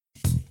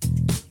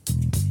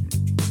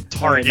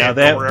Target now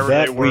or wherever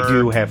that they were. we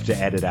do have to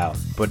edit out,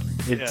 but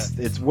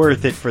it's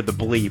worth it for the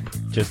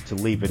bleep just to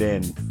leave it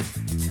in.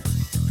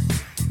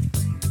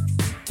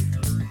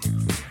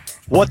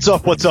 What's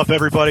up,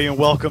 everybody, and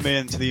welcome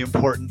into the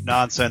Important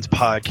Nonsense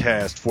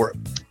Podcast for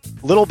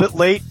a little bit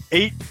late,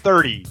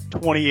 8/30,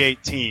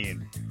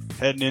 2018,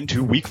 heading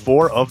into week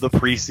 4 of the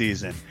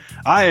preseason.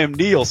 I am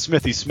Neil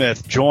Smithy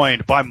Smith,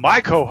 joined by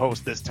my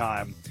co-host this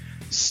time,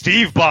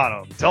 Steve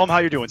Bonham. Tell him how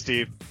you're doing,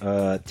 Steve.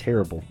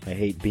 Terrible. I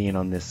hate being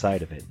on this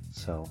side of it,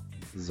 so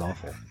this is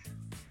awful.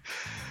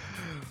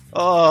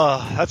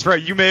 That's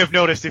right. You may have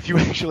noticed if you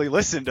actually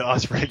listen to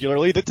us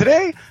regularly that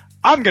today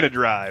I'm going to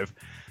drive.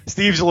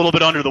 Steve's a little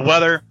bit under the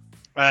weather,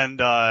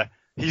 and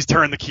he's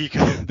turned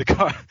the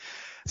car.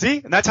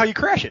 See? And that's how you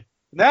crash it.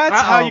 That's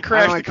how you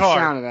crash the car.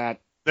 The sound of that.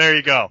 There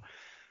you go.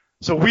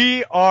 So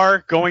we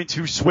are going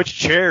to switch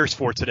chairs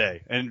for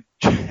today. And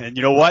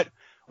you know what?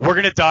 We're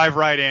going to dive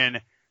right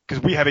in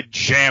because we have a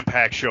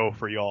jam-packed show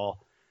for y'all.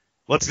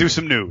 Let's do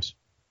some news.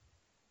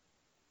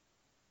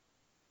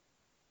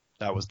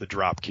 That was the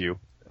drop cue.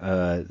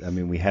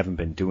 We haven't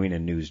been doing a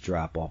news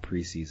drop all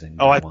preseason.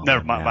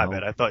 Never mind. My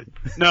bad. I thought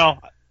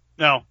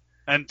no,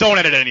 and don't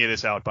edit any of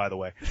this out. By the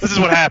way, this is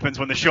what happens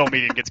when the show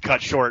meeting gets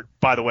cut short.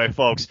 By the way,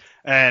 folks,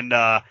 and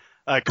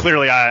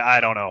clearly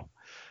I don't know.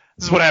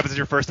 This is what happens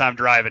your first time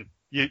driving.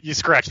 You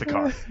scratch the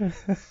car.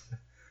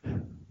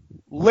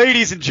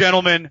 Ladies and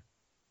gentlemen,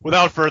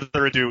 without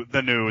further ado,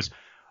 the news.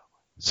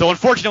 So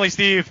unfortunately,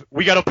 Steve,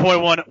 we got to pour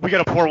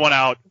one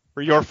out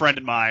for your friend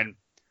and mine,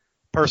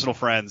 personal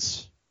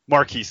friends,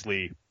 Marquise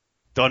Lee,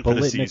 done for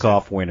the season.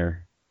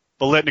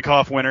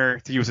 Biletnikoff winner,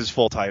 to use his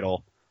full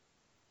title,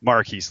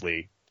 Marquise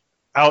Lee,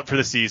 out for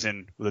the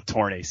season with a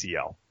torn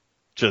ACL.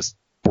 Just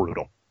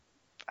brutal.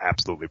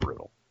 Absolutely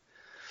brutal.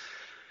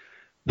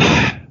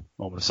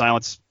 Moment of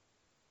silence.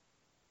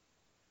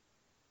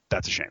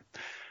 That's a shame.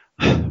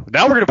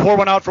 Now we're going to pour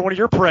one out for one of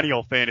your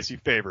perennial fantasy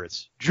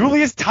favorites.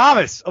 Julius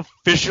Thomas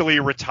officially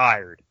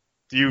retired.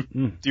 Do you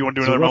want to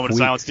do another moment of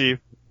silence, Steve?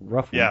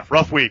 Rough week. Yeah,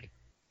 rough week.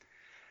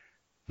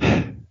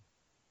 And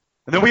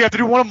then we have to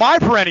do one of my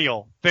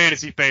perennial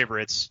fantasy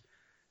favorites,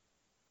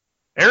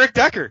 Eric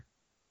Decker.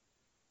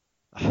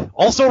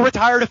 Also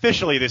retired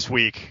officially this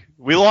week.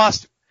 We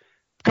lost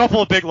a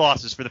couple of big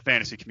losses for the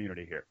fantasy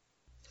community here.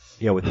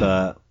 Yeah, with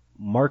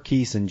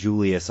Marquise and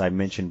Julius, I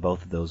mentioned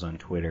both of those on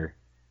Twitter.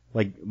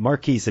 Like,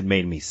 Marquise had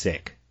made me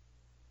sick.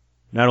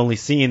 Not only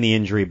seeing the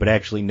injury, but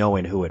actually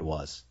knowing who it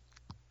was.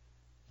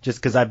 Just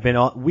because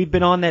we've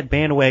been on that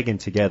bandwagon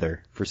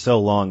together for so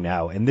long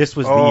now, and this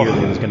was the year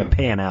that it was going to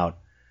pan out.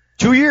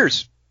 2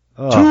 years.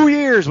 2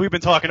 years we've been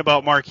talking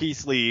about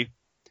Marquise Lee,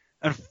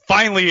 and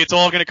finally it's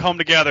all going to come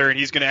together, and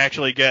he's going to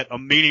actually get a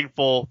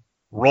meaningful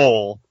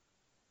role,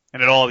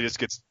 and it all just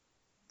gets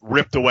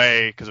ripped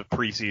away because of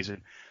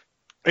preseason.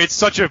 It's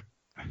such a...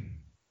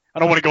 I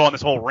don't want to go on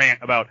this whole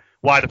rant about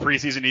why the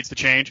preseason needs to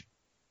change,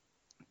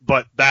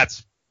 but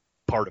that's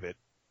part of it.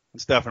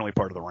 It's definitely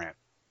part of the rant.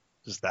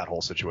 Just that whole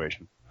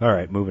situation. All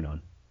right, moving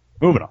on.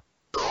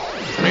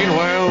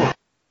 Meanwhile,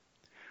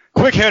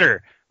 quick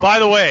hitter. By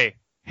the way,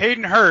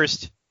 Hayden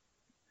Hurst,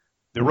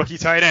 the rookie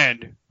tight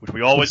end, which we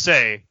always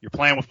say, you're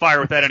playing with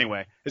fire with that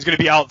anyway, is going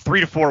to be out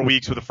 3 to 4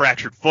 weeks with a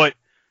fractured foot.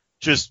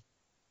 Just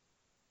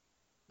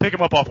pick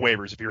him up off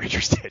waivers if you're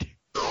interested.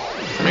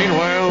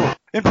 Meanwhile,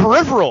 in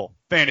peripheral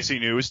fantasy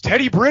news,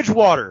 Teddy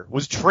Bridgewater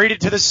was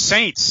traded to the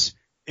Saints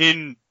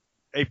in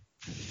a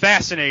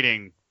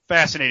fascinating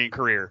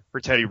career for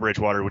Teddy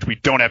Bridgewater, which we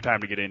don't have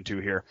time to get into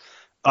here.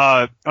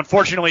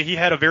 Unfortunately, he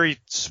had a very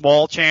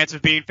small chance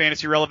of being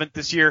fantasy relevant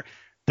this year.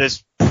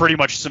 This pretty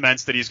much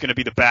cements that he's going to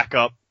be the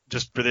backup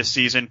just for this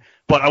season.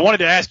 But I wanted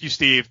to ask you,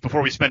 Steve,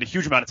 before we spend a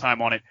huge amount of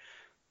time on it,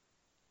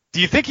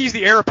 do you think he's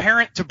the heir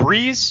apparent to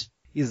Breeze?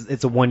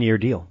 It's a 1-year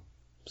deal.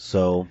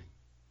 So,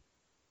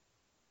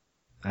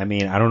 I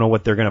mean, I don't know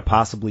what they're going to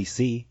possibly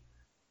see.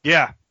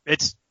 Yeah,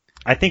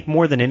 I think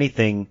more than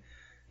anything,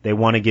 they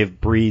want to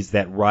give Breeze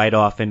that ride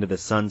off into the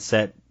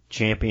sunset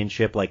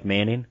championship like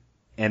Manning.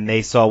 And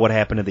they saw what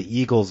happened to the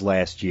Eagles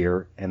last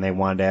year, and they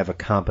wanted to have a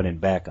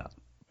competent backup.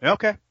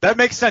 Okay, that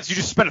makes sense. You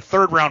just spent a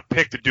 3rd-round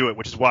pick to do it,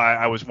 which is why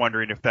I was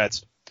wondering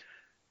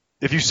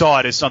if you saw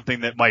it as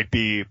something that might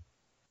be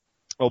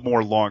a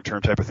more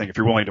long-term type of thing, if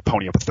you're willing to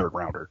pony up a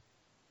 3rd-rounder.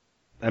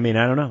 I mean,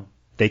 I don't know.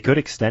 They could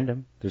extend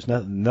him. There's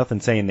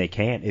nothing saying they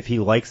can't. If he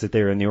likes it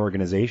there in the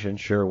organization,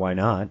 sure, why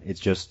not? It's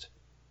just,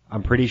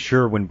 I'm pretty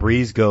sure when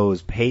Breeze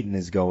goes, Peyton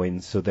is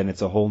going, so then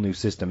it's a whole new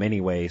system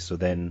anyway, so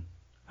then,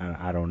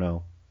 I don't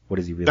know. What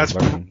is he really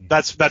learning?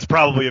 That's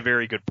probably a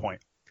very good point.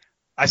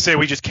 I say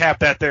we just cap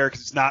that there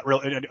because it's not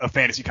really a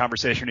fantasy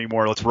conversation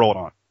anymore. Let's roll it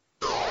on.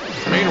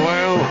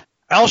 Meanwhile,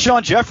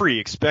 Alshon Jeffrey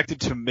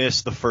expected to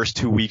miss the first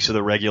 2 weeks of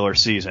the regular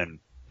season.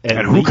 And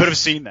who could have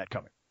seen that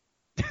coming?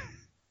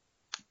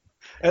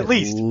 At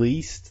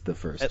least the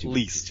first 2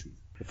 weeks.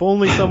 If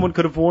only someone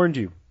could have warned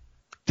you.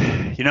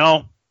 You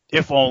know,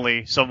 if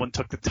only someone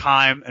took the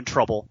time and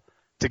trouble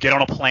to get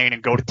on a plane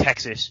and go to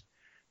Texas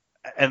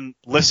and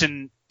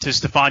listen to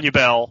Stephania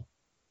Bell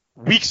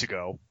weeks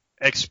ago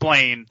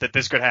explain that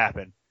this could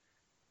happen.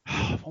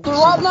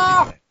 What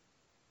now?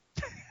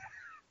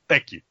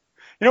 Thank you.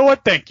 You know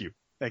what? Thank you.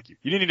 You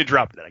didn't need to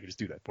drop that. I can just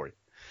do that for you.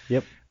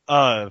 Yep.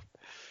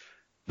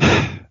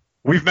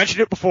 We've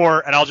mentioned it before,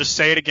 and I'll just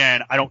say it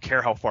again. I don't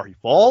care how far he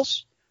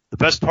falls. The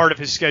best part of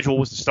his schedule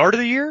was the start of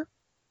the year,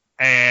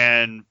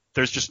 and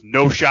there's just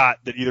no shot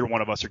that either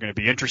one of us are going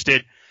to be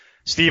interested.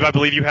 Steve, I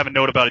believe you have a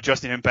note about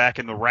adjusting him back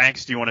in the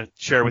ranks. Do you want to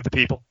share with the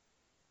people?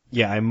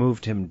 Yeah, I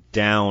moved him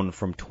down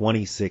from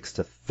 26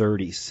 to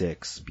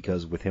 36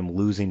 because with him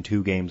losing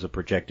 2 games of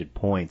projected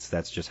points,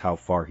 that's just how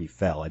far he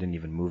fell. I didn't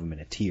even move him in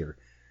a tier.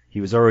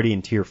 He was already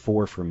in tier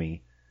 4 for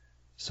me,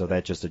 so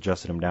that just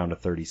adjusted him down to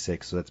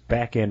 36. So that's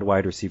back-end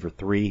wide receiver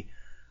 3,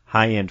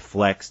 high-end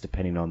flex,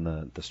 depending on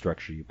the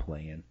structure you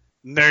play in.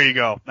 There you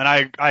go.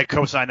 And I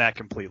co-sign that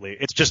completely.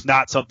 It's just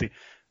not something,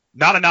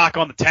 not a knock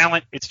on the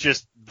talent. It's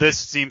just, this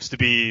seems to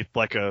be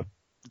like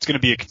it's going to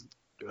be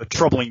a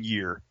troubling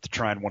year to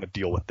try and want to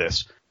deal with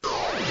this.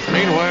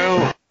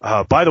 Meanwhile,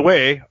 by the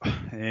way,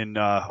 in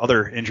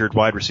other injured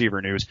wide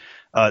receiver news,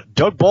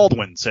 Doug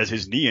Baldwin says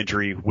his knee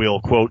injury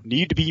will, quote,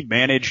 need to be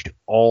managed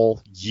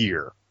all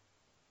year.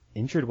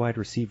 Injured wide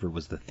receiver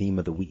was the theme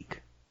of the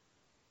week.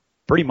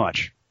 Pretty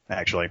much,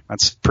 actually.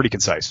 That's pretty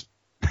concise.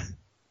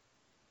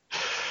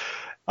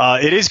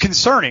 It is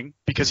concerning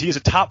because he is a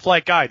top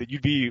flight guy that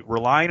you'd be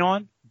relying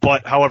on.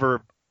 But,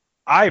 however,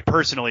 I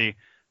personally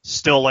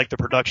still like the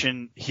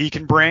production he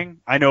can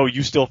bring. I know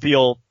you still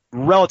feel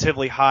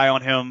relatively high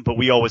on him, but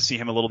we always see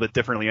him a little bit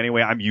differently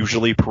anyway. I'm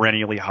usually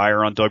perennially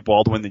higher on Doug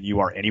Baldwin than you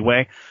are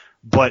anyway.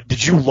 But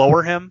did you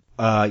lower him?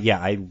 Yeah,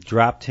 I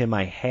dropped him.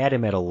 I had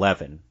him at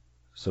 11,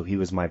 so he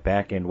was my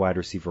back-end wide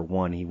receiver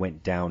 1. He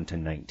went down to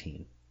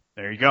 19.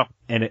 There you go.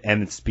 And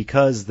it's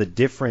because the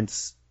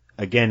difference,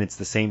 again, it's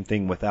the same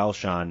thing with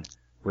Alshon,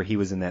 where he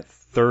was in that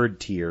 3rd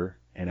tier,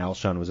 and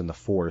Alshon was in the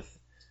 4th.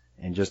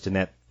 And just in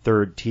that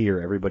 3rd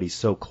tier, everybody's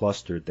so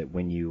clustered that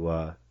when you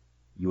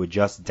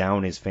adjust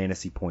down his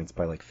fantasy points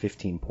by like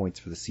 15 points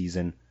for the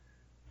season,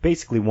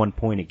 basically 1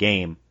 point a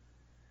game,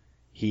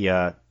 he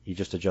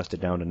just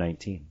adjusted down to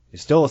 19.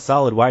 He's still a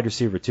solid wide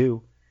receiver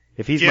too.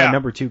 If he's my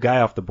number 2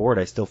 guy off the board,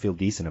 I still feel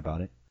decent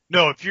about it.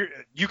 No, if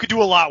you could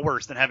do a lot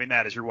worse than having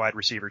that as your wide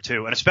receiver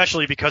too, and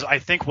especially because I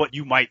think what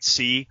you might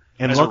see,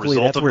 and as luckily a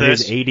result that's of where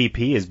this, his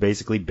ADP has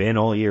basically been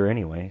all year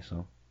anyway.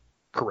 So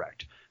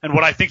correct. And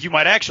what I think you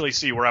might actually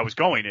see, where I was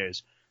going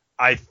is,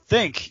 I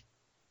think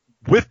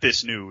with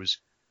this news,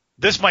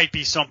 this might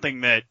be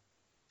something that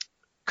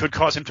could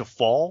cause him to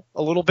fall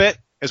a little bit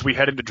as we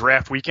head into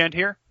draft weekend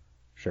here.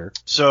 Sure.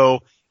 So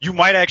you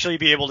might actually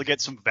be able to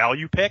get some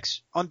value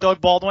picks on Doug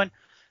Baldwin,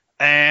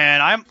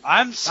 and I'm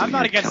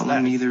not against that.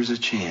 Telling me there's a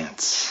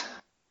chance.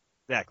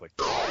 Exactly.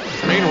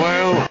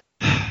 Meanwhile,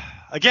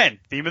 again,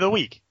 theme of the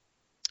week: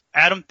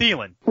 Adam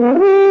Thielen,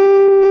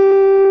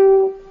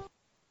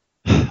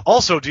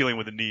 also dealing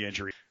with a knee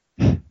injury.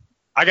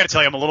 I got to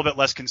tell you, I'm a little bit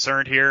less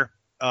concerned here.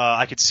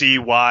 I could see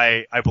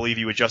why I believe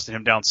you adjusted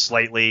him down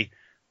slightly.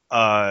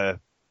 I'm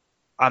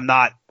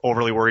not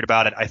overly worried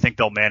about it. I think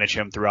they'll manage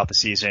him throughout the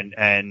season,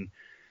 and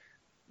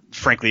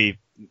frankly,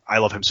 I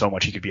love him so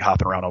much he could be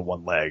hopping around on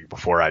one leg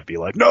before I'd be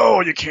like,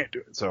 no, you can't do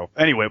it. So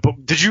anyway,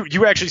 but did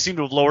you actually seem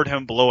to have lowered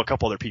him below a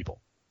couple other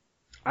people?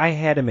 I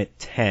had him at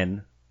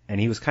 10, and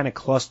he was kind of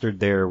clustered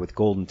there with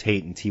Golden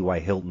Tate and T.Y.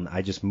 Hilton.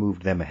 I just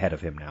moved them ahead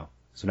of him now.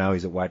 So now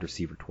he's at wide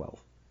receiver 12.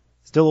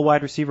 Still a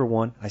wide receiver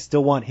 1. I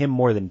still want him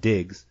more than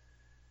Diggs,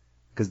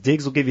 because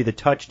Diggs will give you the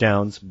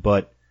touchdowns,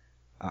 but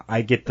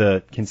I get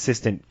the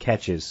consistent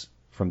catches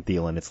from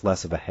Thielen. It's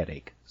less of a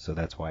headache, so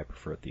that's why I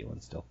prefer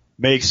Thielen still.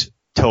 Makes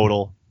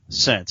total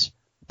sense.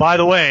 By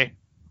the way,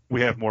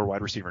 we have more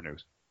wide receiver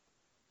news.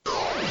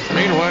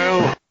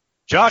 meanwhile,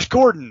 Josh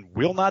Gordon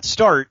will not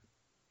start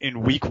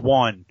in week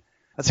 1.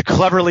 That's a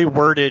cleverly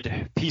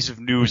worded piece of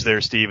news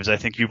there, Steve, as I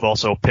think you've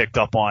also picked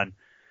up on.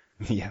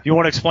 Yeah. Do you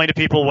want to explain to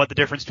people what the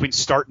difference between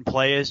start and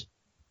play is?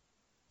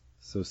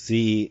 So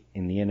see,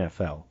 in the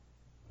NFL,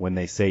 when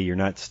they say you're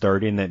not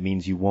starting, that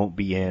means you won't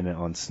be in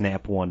on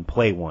snap 1,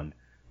 play 1.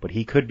 But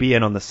he could be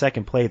in on the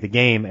second play of the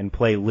game and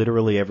play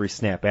literally every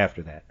snap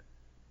after that.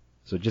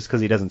 So just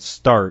because he doesn't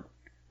start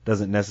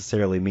doesn't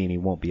necessarily mean he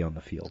won't be on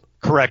the field.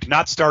 Correct.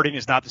 Not starting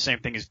is not the same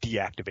thing as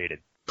deactivated.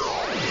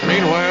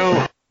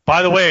 meanwhile,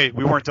 By the way,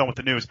 we weren't done with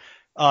the news.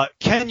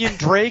 Kenyon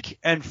Drake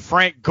and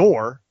Frank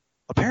Gore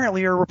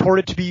apparently are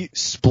reported to be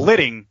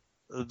splitting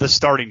the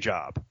starting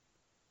job.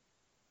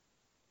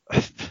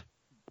 If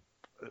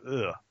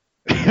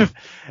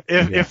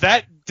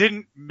that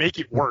didn't make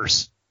it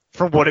worse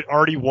from what it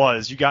already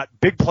was, you got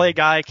big play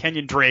guy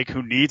Kenyon Drake,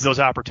 who needs those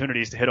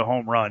opportunities to hit a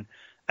home run,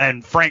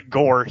 and Frank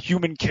Gore,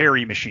 human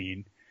carry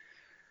machine.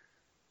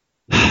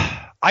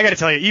 I got to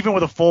tell you, even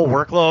with a full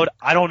workload,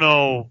 I don't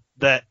know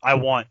that I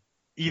want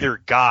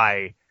either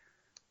guy.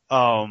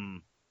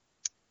 Do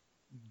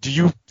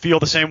you feel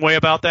the same way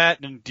about that?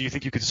 And do you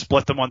think you could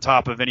split them on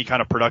top of any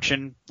kind of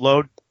production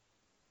load?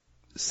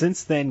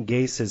 Since then,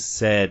 Gase has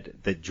said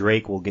that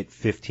Drake will get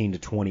 15 to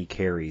 20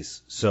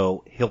 carries,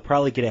 so he'll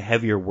probably get a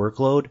heavier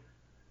workload.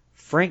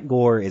 Frank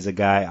Gore is a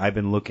guy I've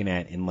been looking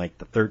at in like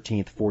the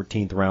 13th,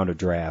 14th round of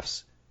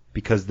drafts,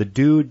 because the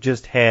dude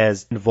just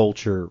has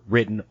Vulture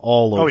written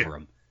all over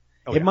him.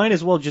 It might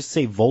as well just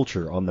say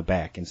Vulture on the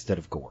back instead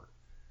of Gore.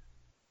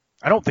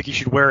 I don't think he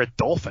should wear a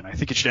dolphin. I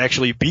think it should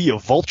actually be a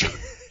vulture.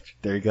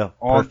 There you go.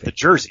 On Perfect. the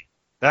jersey.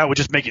 That would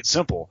just make it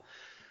simple.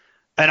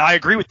 And I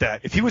agree with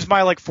that. If he was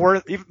my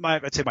fourth, even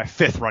I'd say my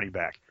fifth running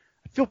back,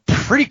 I'd feel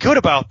pretty good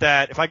about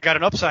that if I got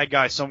an upside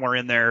guy somewhere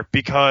in there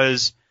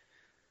because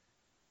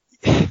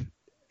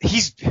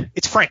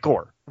it's Frank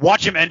Gore.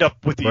 Watch him end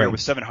up with the year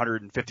with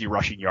 750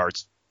 rushing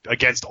yards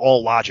against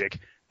all logic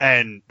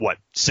and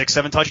 6,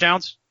 7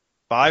 touchdowns?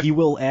 5? He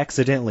will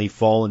accidentally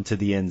fall into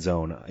the end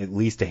zone at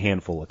least a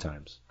handful of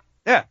times.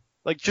 Yeah,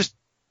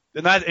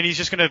 and he's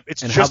just gonna.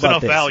 It's and just how about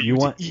enough this? value.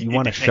 You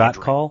want a shot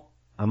call?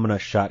 I'm gonna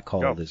shot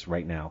call this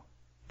right now.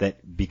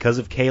 That because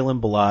of Kalen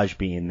Ballage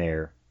being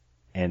there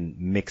and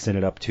mixing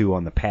it up too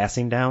on the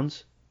passing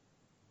downs,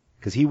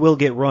 because he will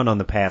get run on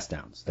the pass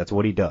downs. That's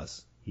what he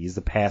does. He's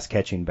the pass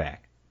catching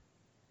back.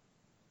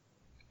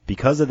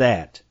 Because of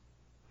that,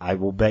 I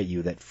will bet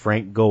you that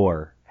Frank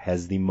Gore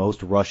has the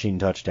most rushing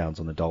touchdowns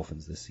on the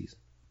Dolphins this season.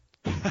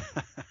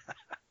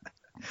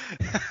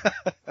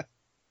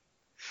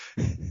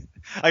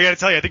 I gotta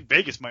tell you, I think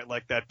Vegas might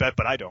like that bet,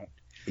 but I don't.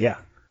 Yeah.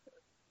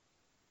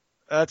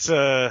 That's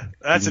an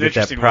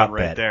interesting one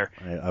right there.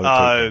 I would take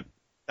that.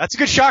 That's a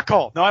good shot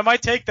call. No, I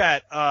might take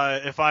that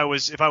if I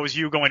was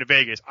you going to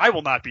Vegas. I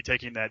will not be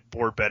taking that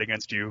board bet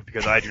against you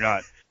because I do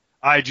not.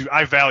 I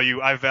value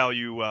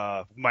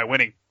my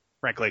winning,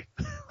 frankly.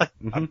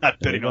 I'm not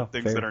betting on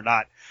things that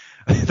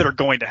are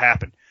going to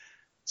happen.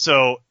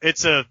 So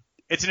it's an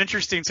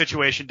interesting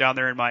situation down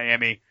there in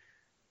Miami.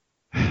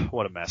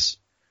 What a mess.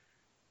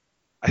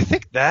 I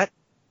think that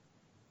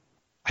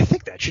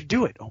should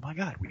do it. Oh my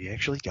God, we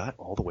actually got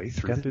all the way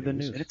through the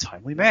news in a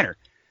timely manner.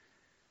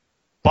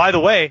 By the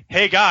way,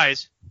 hey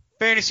guys,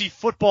 Fantasy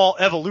Football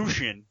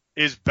Evolution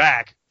is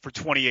back for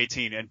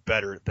 2018 and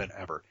better than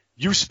ever.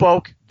 You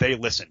spoke, they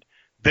listened.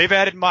 They've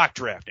added mock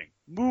drafting,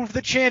 moved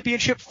the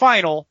championship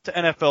final to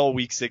NFL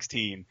Week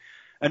 16,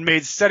 and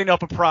made setting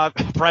up a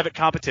private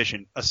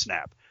competition a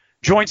snap.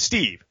 Join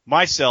Steve,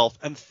 myself,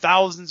 and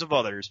thousands of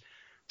others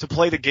to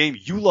play the game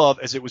you love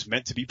as it was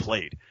meant to be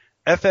played.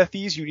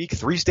 FFE's unique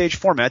 3-stage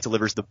format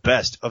delivers the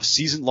best of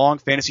season-long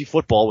fantasy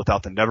football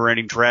without the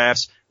never-ending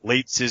drafts,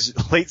 late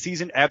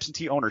season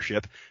absentee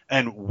ownership,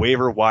 and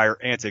waiver wire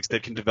antics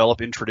that can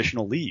develop in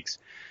traditional leagues.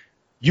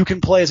 You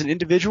can play as an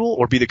individual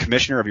or be the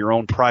commissioner of your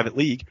own private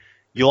league.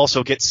 You'll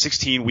also get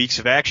 16 weeks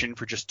of action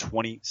for just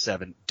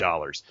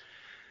 $27.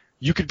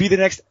 You could be the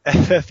next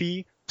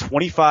FFE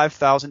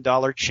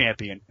 $25,000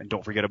 champion, and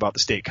don't forget about the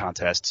state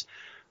contests.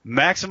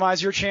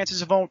 Maximize your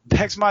chances of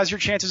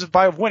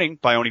winning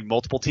by owning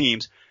multiple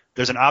teams.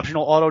 There's an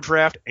optional auto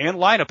draft and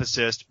lineup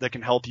assist that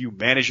can help you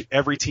manage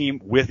every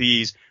team with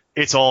ease.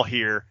 It's all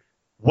here.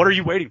 What are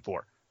you waiting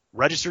for?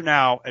 Register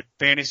now at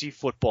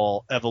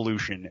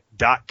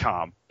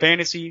fantasyfootballevolution.com.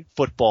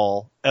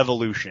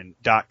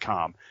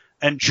 fantasyfootballevolution.com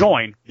and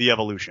join the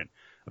evolution.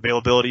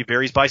 Availability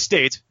varies by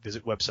state.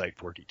 Visit website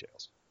for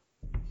details.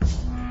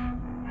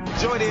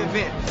 Enjoy the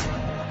event,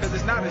 because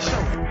it's not a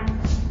show.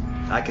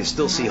 I can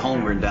still see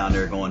Holmgren down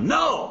there going,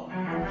 no!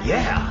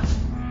 Yeah!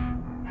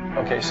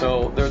 Okay,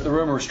 so the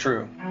rumor's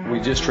true. We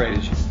just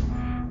traded you.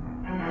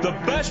 The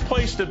best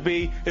place to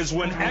be is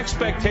when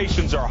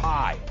expectations are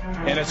high,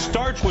 and it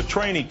starts with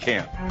training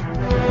camp.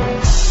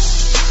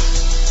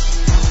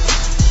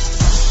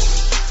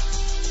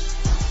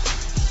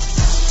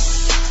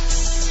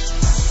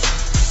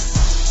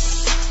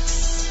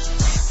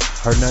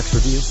 Hard Knocks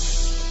Review.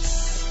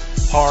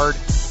 Hard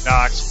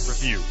Knocks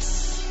Review.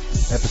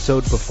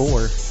 Episode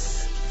before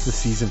the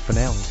season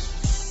finale.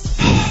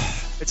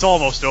 It's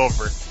almost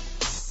over.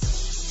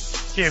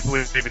 Can't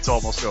believe it's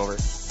almost over.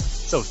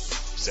 So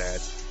sad.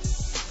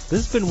 This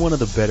has been one of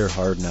the better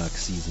Hard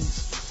Knocks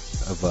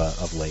seasons of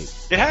late.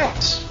 It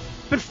has.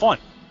 It's been fun.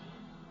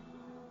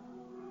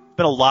 It's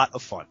been a lot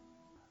of fun.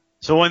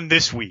 So in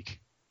this week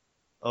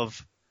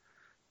of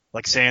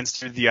like sands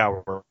through the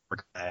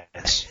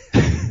hourglass,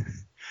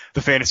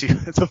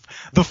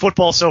 the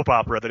football soap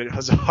opera that it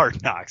has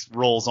Hard Knocks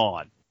rolls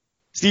on.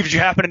 Steve, did you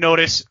happen to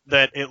notice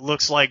that it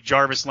looks like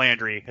Jarvis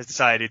Landry has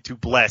decided to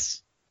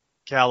bless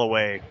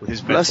Callaway with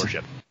his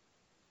mentorship?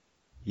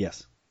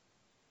 Yes.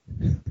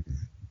 Do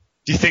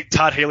you think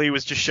Todd Haley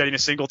was just shedding a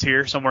single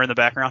tear somewhere in the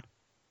background?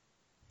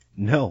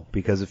 No,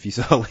 because if you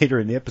saw later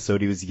in the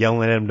episode, he was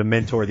yelling at him to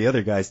mentor the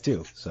other guys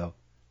too. So.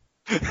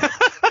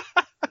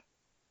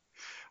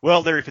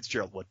 Well, Larry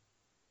Fitzgerald would.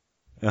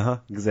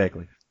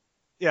 Exactly.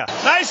 Yeah.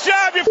 Nice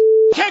job, you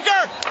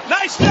kicker!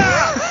 Nice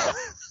job!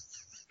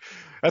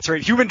 That's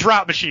right. Human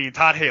drop machine,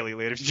 Todd Haley,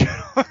 ladies and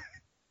gentlemen.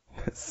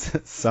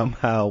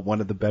 Somehow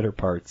one of the better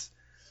parts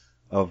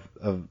of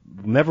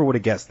never would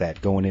have guessed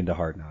that going into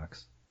Hard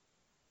Knocks.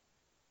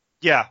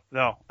 Yeah,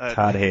 no.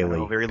 Todd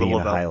Haley very being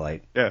little a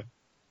highlight. Yeah,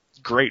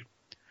 great.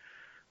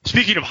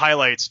 Speaking of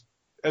highlights,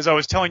 as I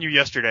was telling you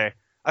yesterday,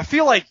 I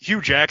feel like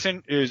Hugh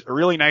Jackson is a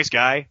really nice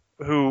guy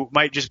who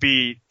might just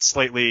be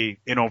slightly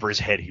in over his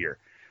head here.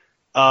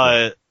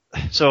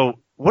 So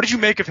what did you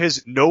make of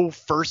his no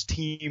first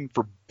team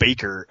for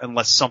Baker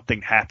unless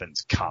something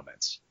happens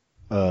comments?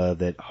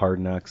 That Hard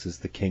Knocks is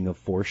the king of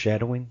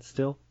foreshadowing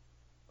still?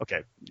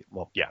 Okay,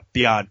 well, yeah,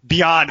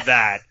 beyond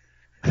that,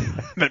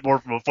 I meant more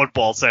from a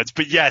football sense,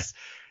 but yes,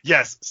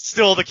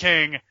 still the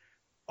king,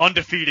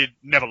 undefeated,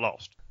 never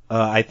lost.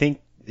 I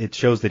think it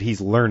shows that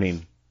he's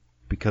learning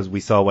because we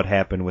saw what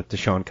happened with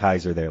DeShone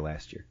Kizer there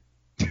last year.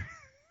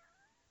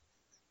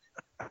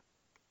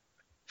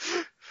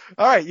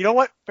 All right, you know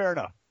what? Fair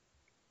enough.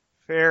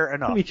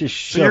 Let me just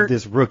shove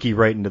this rookie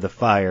right into the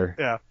fire.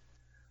 Yeah.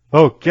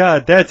 Oh,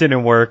 God, that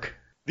didn't work.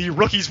 The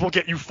rookies will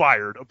get you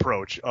fired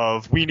approach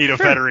of we need a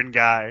veteran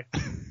guy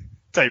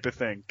type of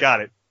thing. Got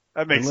it.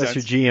 That makes sense.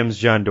 Unless your GM's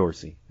John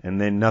Dorsey, and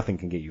then nothing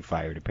can get you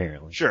fired,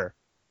 apparently. Sure.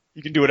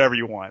 You can do whatever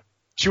you want.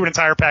 Chew an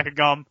entire pack of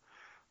gum.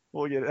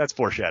 Well, yeah, that's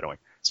foreshadowing.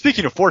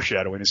 Speaking of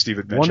foreshadowing, as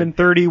Steven mentioned. 1 in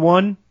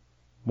 31?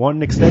 Want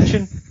an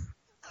extension?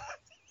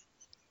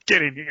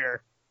 Get in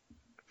here.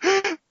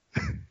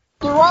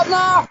 Do what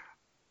now?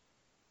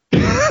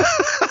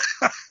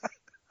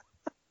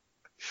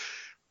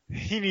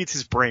 He needs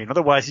his brain.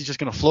 Otherwise, he's just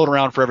going to float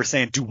around forever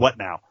saying, do what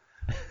now?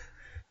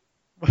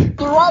 Do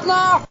what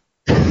now?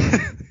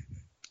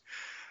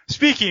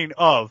 Speaking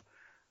of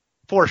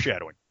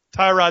foreshadowing,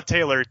 Tyrod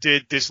Taylor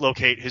did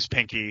dislocate his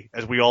pinky,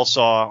 as we all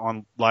saw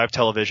on live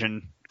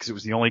television, because it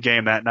was the only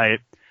game that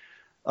night.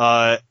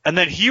 And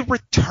then he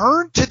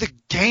returned to the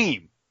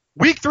game.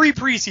 Week 3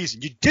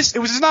 preseason. It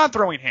was his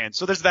non-throwing hand,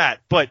 so there's that.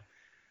 But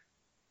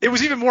it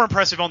was even more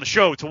impressive on the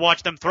show to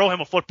watch them throw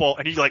him a football,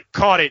 and he,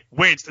 caught it,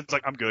 winced, and it's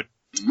like, I'm good.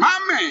 My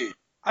man!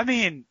 I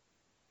mean,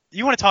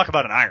 you want to talk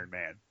about an Iron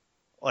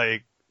Man.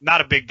 Not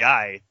a big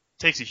guy.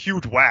 Takes a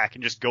huge whack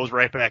and just goes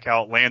right back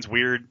out, lands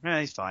weird.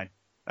 He's fine.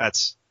 And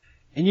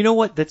you know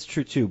what? That's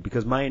true, too,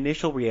 because my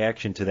initial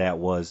reaction to that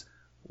was,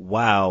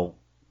 wow,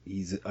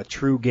 he's a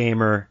true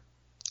gamer.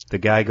 The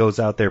guy goes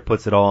out there,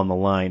 puts it all on the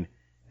line.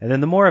 And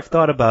then the more I've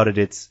thought about it,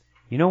 it's,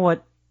 you know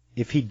what?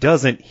 If he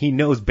doesn't, he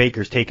knows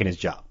Baker's taking his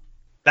job.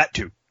 That,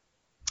 too.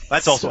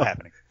 That's also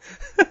happening.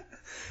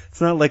 It's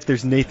not like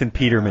there's Nathan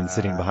Peterman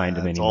sitting behind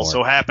him anymore. It's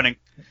also happening.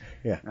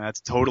 Yeah. That's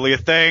totally a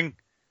thing.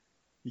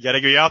 You got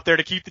to go out there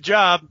to keep the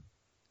job,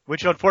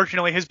 which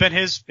unfortunately has been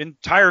his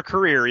entire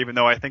career, even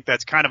though I think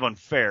that's kind of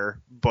unfair,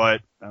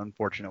 but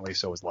unfortunately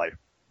so is life.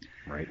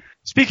 Right.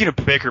 Speaking of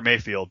Baker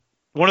Mayfield,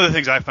 one of the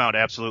things I found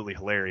absolutely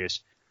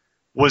hilarious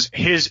was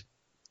his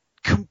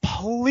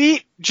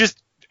complete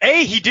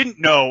he didn't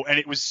know, and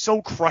it was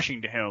so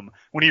crushing to him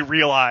when he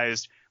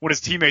realized what his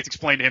teammates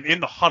explained to him in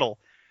the huddle,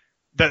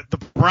 that the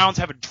Browns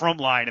have a drum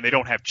line and they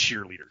don't have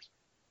cheerleaders.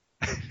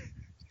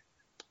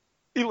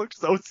 He looked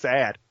so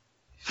sad.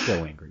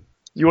 So angry.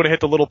 You want to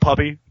hit the little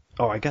puppy?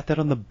 Oh, I got that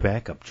on the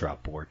backup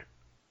drop board.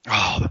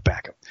 Oh, the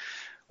backup.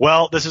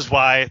 Well, this is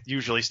why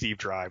usually Steve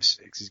drives,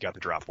 because he's got the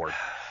drop board.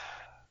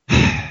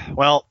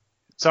 Well,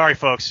 sorry,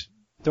 folks.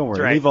 Don't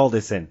worry. Right. Leave all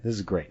this in. This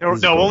is great.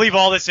 No, we'll leave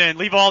all this in.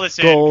 Leave all this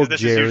in, because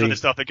this is usually the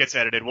stuff that gets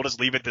edited. We'll just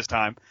leave it this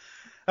time.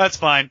 That's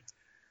fine.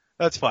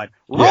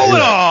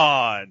 Rolling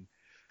on!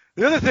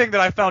 The other thing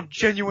that I found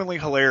genuinely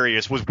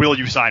hilarious was, will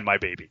you sign my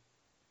baby?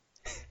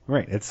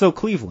 Right. It's so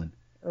Cleveland.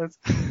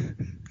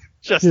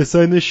 Just yeah,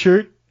 sign this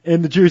shirt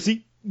and the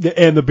jersey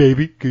and the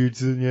baby. Could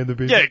you and the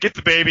baby? Yeah, get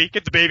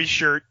the baby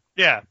shirt.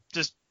 Yeah,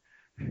 just.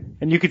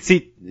 And you could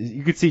see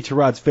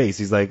Tyrod's face.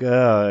 He's like,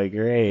 oh,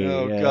 great.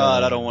 Oh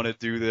God, I don't want to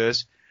do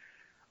this.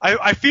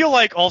 I feel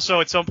like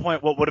also at some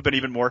point what would have been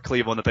even more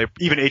Cleveland that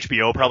even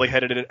HBO probably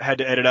had to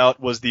edit out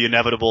was the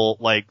inevitable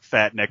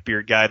fat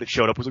neckbeard guy that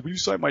showed up was like, will you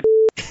sign my?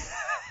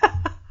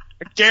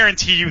 I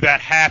guarantee you that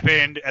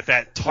happened at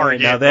that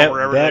Target now or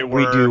wherever they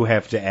were. We do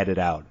have to edit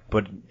out,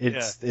 but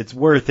it's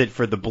worth it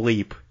for the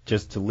bleep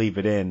just to leave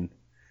it in.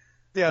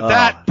 Yeah,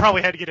 that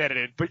probably had to get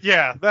edited, but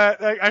yeah,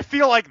 that I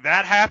feel like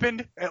that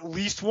happened at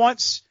least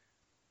once,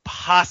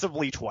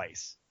 possibly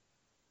twice.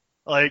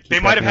 They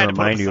might have had to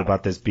remind you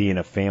about this being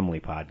a family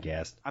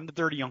podcast. I'm the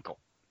dirty uncle.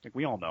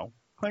 We all know.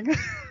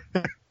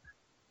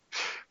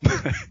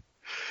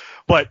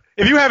 But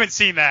if you haven't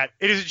seen that,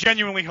 it is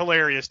genuinely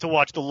hilarious to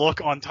watch the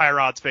look on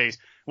Tyrod's face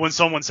when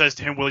someone says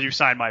to him, will you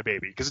sign my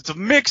baby? Because it's a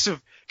mix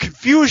of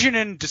confusion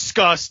and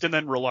disgust and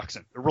then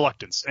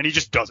reluctance. And he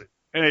just does it.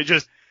 And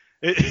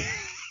it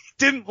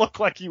didn't look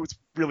like he was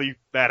really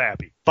that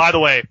happy. By the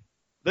way,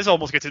 this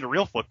almost gets into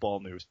real football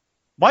news.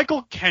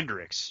 Michael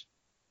Kendricks.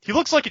 He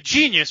looks like a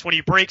genius when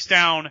he breaks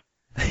down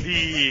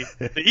the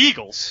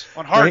Eagles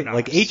on Hard Knocks.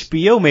 Like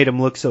HBO made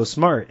him look so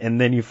smart,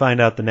 and then you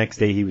find out the next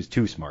day he was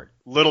too smart.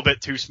 Little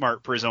bit too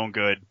smart for his own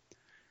good.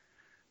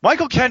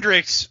 Michael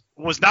Kendricks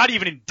was not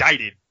even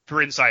indicted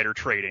for insider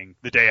trading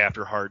the day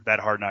after that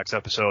Hard Knocks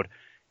episode.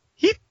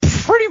 He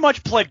pretty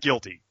much pled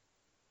guilty.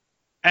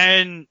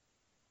 And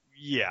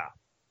yeah,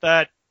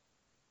 to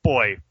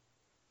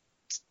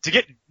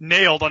get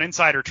nailed on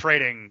insider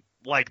trading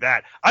like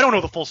that. I don't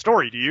know the full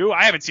story, do you?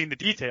 I haven't seen the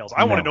details.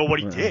 I want to know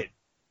what he did.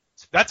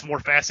 That's more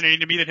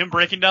fascinating to me than him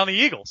breaking down the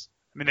Eagles.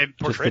 I mean, they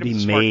portrayed him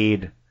as smart.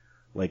 Made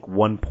like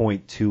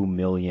 $1.2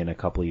 million a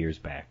couple of years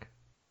back.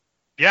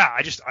 yeah,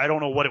 I don't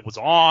know what it was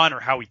on or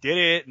how he did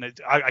it, and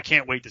I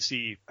can't wait to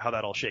see how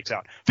that all shakes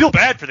out. Feel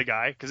bad for the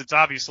guy because it's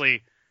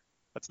obviously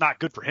that's not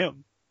good for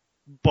him.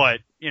 But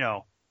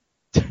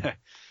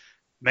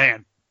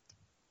man,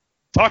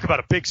 talk about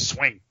a big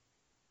swing.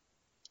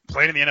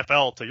 Playing in the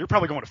NFL till you're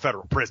probably going to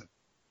federal prison.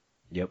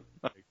 Yep.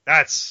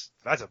 That's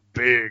a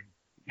big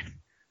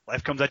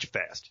life comes at you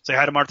fast. Say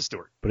hi to Martha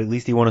Stewart. But at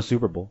least he won a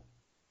Super Bowl.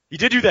 He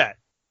did do that.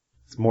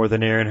 It's more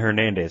than Aaron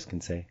Hernandez can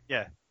say.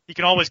 Yeah. He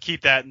can always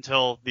keep that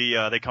until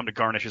they come to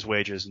garnish his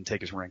wages and take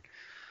his ring.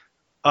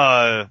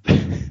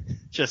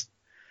 Just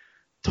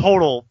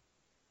total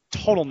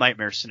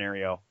nightmare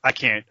scenario. I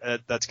can't.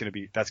 That's gonna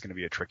be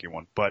a tricky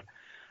one. But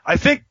I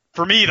think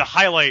for me the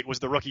highlight was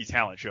the rookie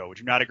talent show. Would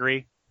you not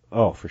agree?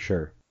 Oh, for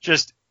sure.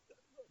 Just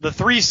the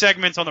 3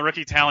 segments on the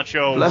rookie talent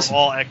show were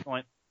all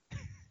excellent.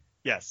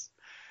 Yes,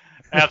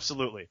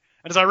 absolutely.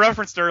 And as I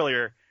referenced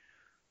earlier,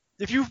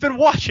 if you've been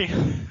watching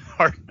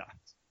Hard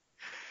Knocks,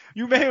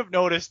 you may have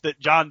noticed that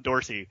John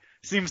Dorsey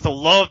seems to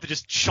love to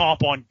just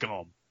chomp on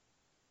gum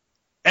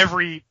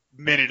every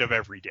minute of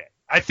every day.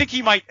 I think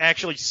he might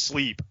actually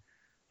sleep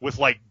with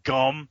like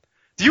gum.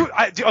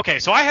 Okay,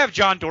 so I have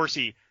John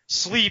Dorsey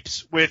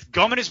sleeps with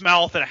gum in his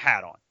mouth and a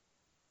hat on.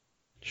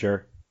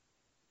 Sure.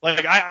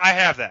 Like I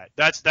have that.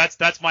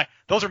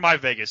 Those are my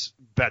Vegas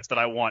bets that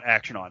I want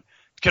action on.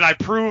 Can I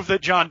prove that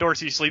John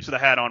Dorsey sleeps with a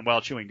hat on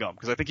while chewing gum?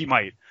 Because I think he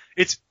might.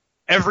 It's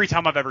every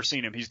time I've ever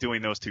seen him, he's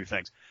doing those 2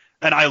 things.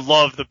 And I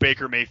love the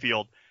Baker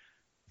Mayfield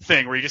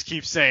thing where he just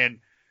keeps saying,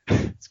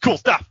 it's cool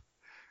stuff.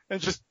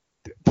 And just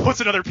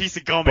puts another piece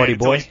of gum Buddy in.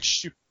 boy.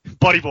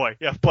 Buddy boy.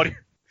 Yeah, buddy.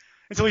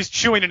 Until he's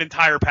chewing an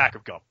entire pack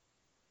of gum.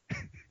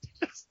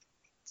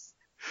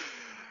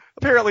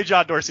 Apparently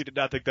John Dorsey did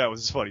not think that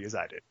was as funny as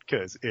I did,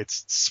 because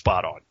it's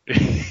spot on.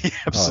 He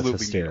absolutely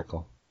it's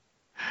hysterical.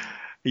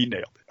 He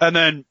nailed it. And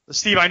then,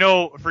 Steve, I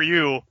know for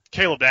you,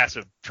 Caleb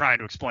Nassib trying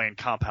to explain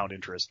compound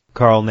interest.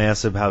 Carl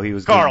Nassib, how he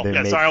was Carl, they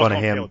yeah, made sorry, fun of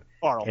him,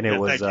 Carl, and it yeah,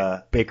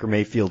 was Baker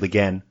Mayfield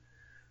again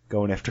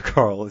going after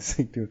Carl. It's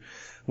like, dude,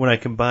 when I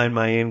combine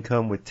my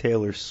income with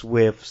Taylor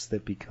Swift's,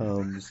 that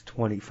becomes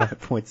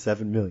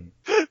 $25.7 million.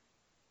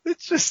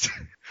 It's just,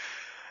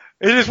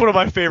 it is one of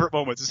my favorite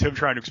moments, is him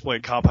trying to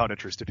explain compound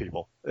interest to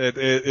people. It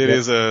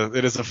is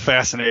a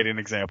fascinating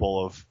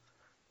example of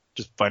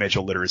just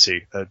financial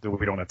literacy that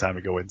we don't have time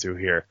to go into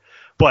here.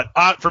 But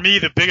for me,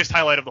 the biggest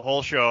highlight of the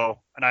whole show,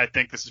 and I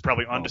think this is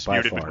probably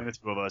undisputed between the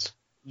 2 of us,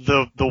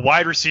 the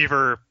wide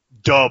receiver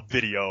dub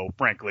video,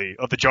 frankly,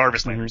 of the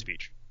Jarvis Landry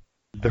speech.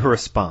 The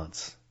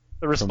response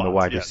from the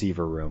wide yeah.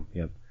 receiver room.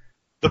 Yep.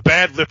 The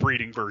bad lip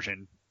reading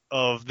version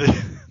of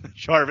the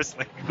Jarvis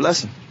Landry.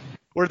 Bless him.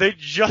 Where they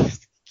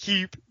just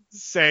keep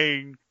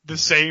saying the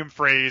same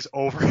phrase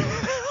over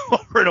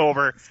and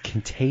over. It's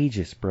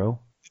contagious, bro.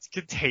 It's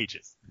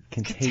contagious.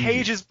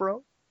 Contagious,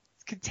 bro.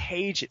 It's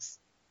contagious.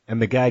 And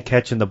the guy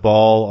catching the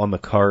ball on the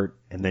cart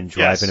and then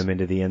driving him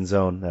into the end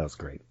zone, that was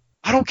great.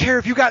 I don't care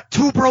if you got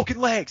 2 broken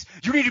legs.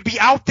 You need to be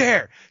out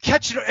there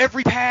catching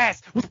every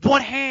pass with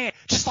one hand,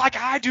 just like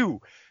I do.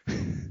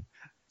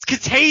 It's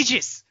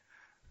contagious.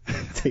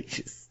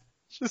 Contagious.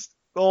 Just,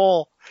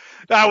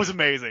 that was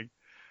amazing.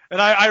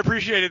 And I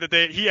appreciated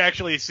that he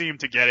actually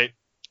seemed to get it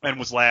and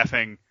was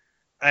laughing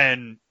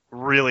and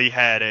really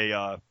had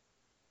a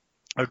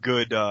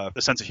good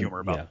sense of humor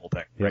about the whole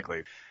thing, frankly.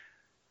 Yep.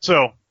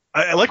 So,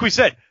 like we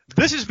said,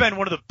 this has been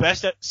one of the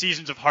best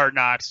seasons of Hard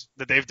Knocks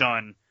that they've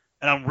done,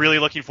 and I'm really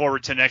looking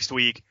forward to next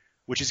week,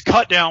 which is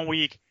cut down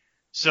week.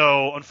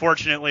 So,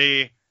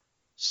 unfortunately,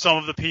 some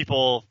of the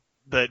people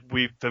that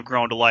we've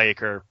grown to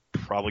like are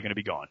probably going to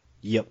be gone.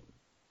 Yep.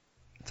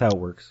 That's how it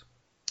works.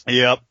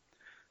 Yep.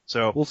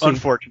 So, we'll see.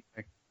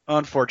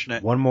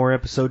 Unfortunate. One more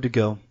episode to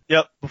go.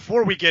 Yep.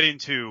 Before we get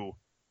into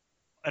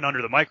an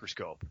Under the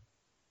Microscope,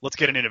 let's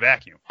get an In a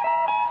Vacuum.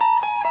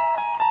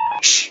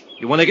 Shh,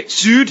 you want to get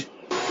sued?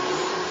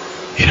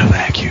 In a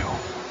vacuum.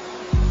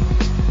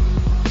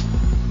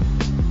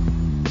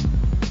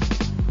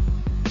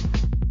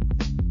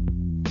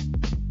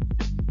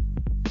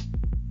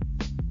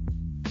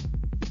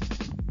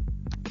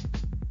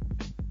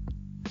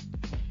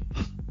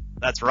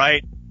 That's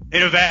right.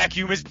 In a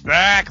Vacuum is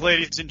back,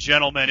 ladies and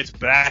gentlemen. It's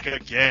back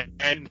again.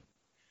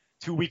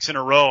 2 weeks in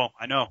a row.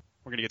 I know.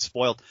 We're going to get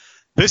spoiled.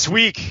 This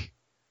week,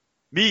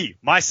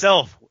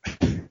 myself,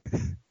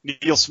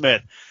 Neil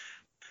Smith,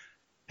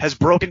 has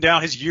broken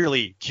down his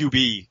yearly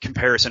QB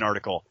comparison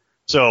article.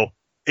 So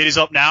it is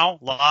up now,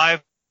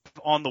 live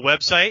on the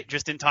website,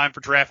 just in time for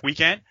draft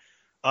weekend.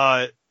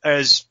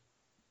 As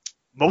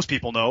most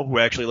people know who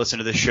actually listen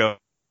to this show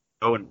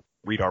and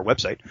read our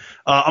website,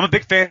 I'm a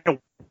big fan of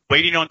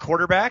waiting on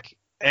quarterback,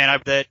 and I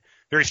bet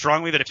very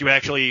strongly that if you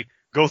actually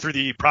go through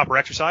the proper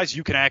exercise,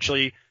 you can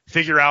actually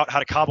figure out how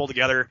to cobble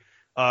together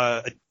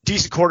a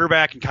decent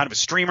quarterback and kind of a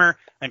streamer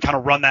and kind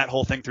of run that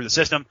whole thing through the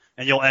system,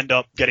 and you'll end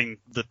up getting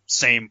the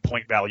same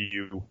point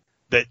value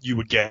that you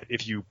would get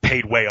if you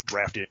paid way up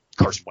drafted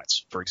Carson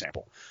Wentz, for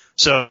example.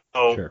 So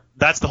Sure.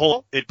 That's the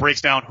whole. It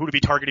breaks down who to be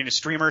targeting as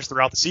streamers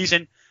throughout the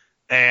season.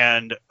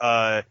 And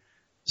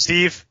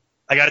Steve,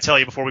 I got to tell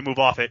you before we move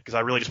off it, because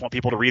I really just want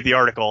people to read the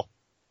article.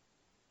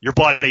 your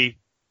buddy,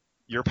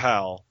 your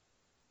pal,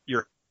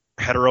 your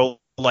hetero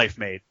life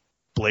mate,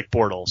 Blake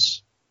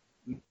Bortles,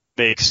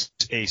 makes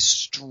a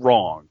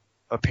strong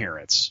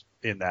appearance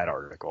in that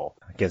article.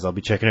 I guess I'll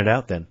be checking it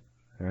out then.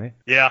 All right.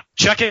 Yeah,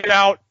 check it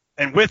out.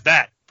 And with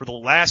that, for the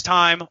last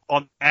time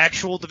on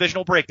actual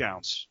divisional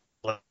breakdowns,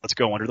 let's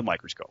go under the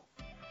microscope.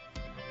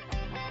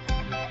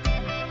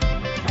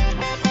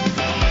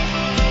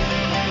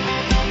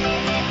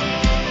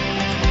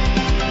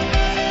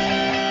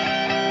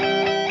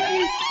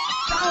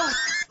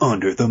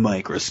 Under the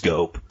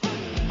microscope.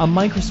 A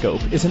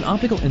microscope is an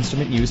optical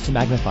instrument used to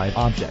magnify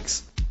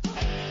objects.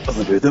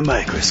 Under the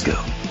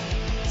microscope.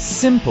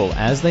 Simple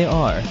as they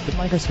are, the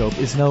microscope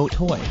is no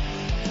toy.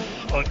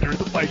 Under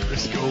the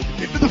microscope,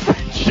 into the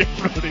friendship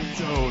running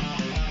zone.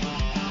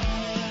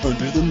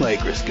 Under the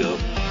microscope.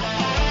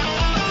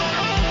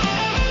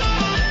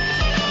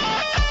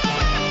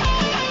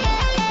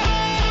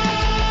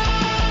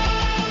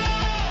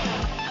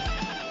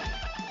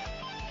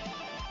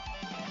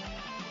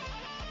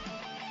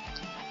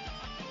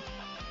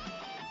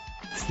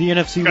 It's the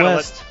NFC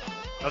West.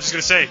 I was just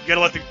gonna say, you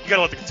gotta let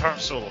the guitar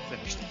solo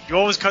finish. You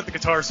always cut the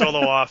guitar solo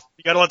off.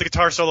 You gotta let the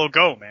guitar solo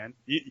go, man.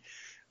 You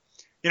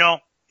know.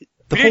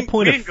 The whole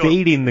point of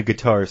fading the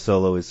guitar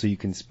solo is so you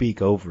can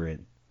speak over it.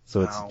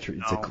 So it's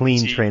a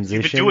clean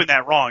transition. You've been doing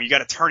that wrong. You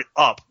gotta turn it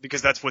up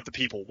because that's what the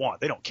people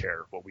want. They don't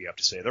care what we have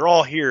to say. They're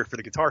all here for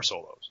the guitar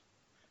solos.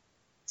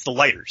 It's the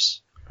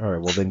lighters. All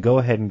right, well then go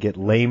ahead and get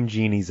Lame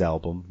Genie's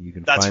album. You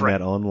can find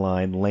that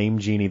online,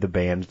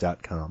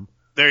 lamegenietheband.com.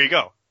 There you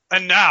go.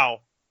 And now,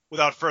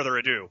 without further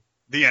ado,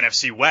 the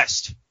NFC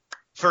West.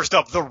 First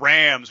up, the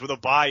Rams with a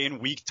bye in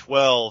Week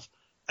 12.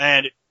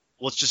 And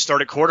let's just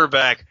start at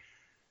quarterback.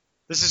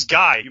 This is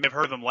Guy. You may have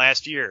heard of him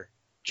last year.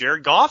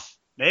 Jared Goff?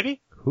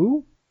 Maybe?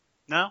 Who?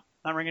 No?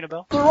 Not ringing a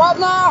bell? What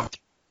now?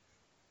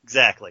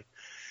 Exactly.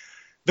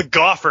 The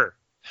Goffer.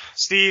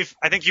 Steve,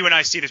 I think you and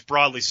I see this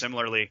broadly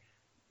similarly.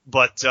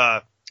 But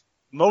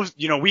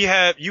you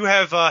have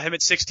him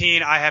at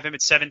 16. I have him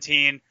at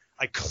 17.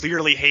 I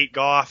clearly hate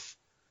Goff.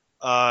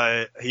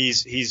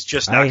 He's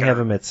just not. I have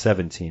him at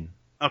 17.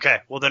 Okay,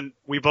 well then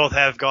we both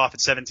have Goff at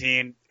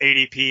 17.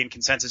 ADP and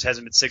consensus has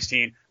him at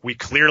 16. We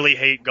clearly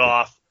hate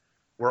Goff.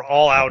 We're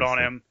all out on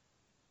him.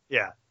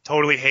 Yeah,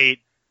 totally hate.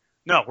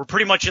 No, we're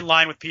pretty much in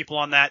line with people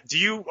on that.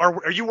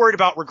 Are you worried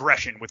about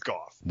regression with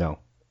Goff? No.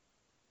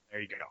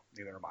 There you go.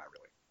 Neither am I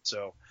really.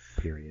 So.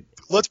 Period.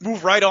 Let's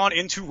move right on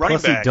into running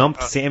back. Plus he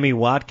dumped Sammy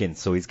Watkins,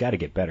 so he's got to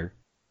get better.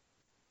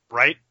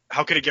 Right?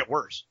 How could it get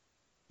worse?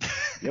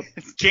 Yep.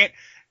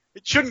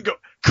 It shouldn't go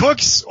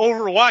Cooks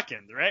over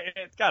Watkins, right?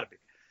 It's got to be.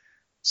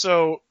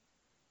 So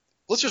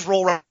let's just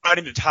roll right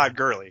into Todd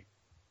Gurley.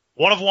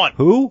 One of one.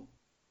 Who?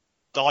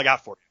 That's all I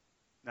got for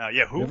you.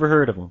 Yeah, who? Never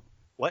heard of him.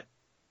 What?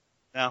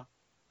 No?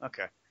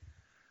 Okay.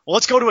 Well,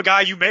 let's go to a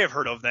guy you may have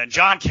heard of then.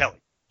 John Kelly.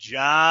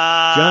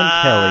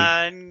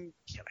 John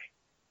Kelly.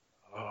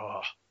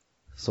 Oh.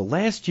 So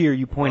last year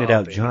you pointed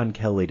out John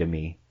Kelly to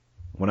me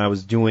when I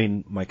was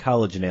doing my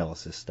college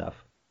analysis stuff.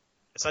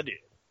 Yes, I did.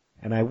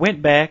 And I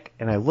went back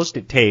and I looked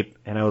at tape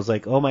and I was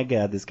like, oh my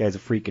god, this guy's a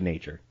freak of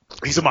nature.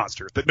 He's a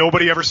monster that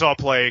nobody ever saw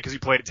play because he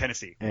played at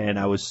Tennessee. And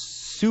I was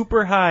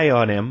super high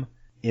on him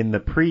in the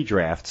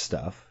pre-draft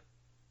stuff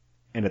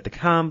and at the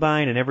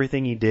combine and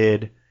everything he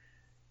did.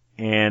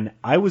 And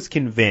I was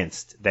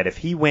convinced that if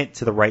he went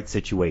to the right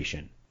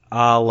situation,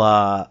 a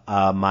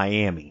la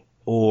Miami,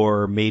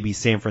 or maybe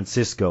San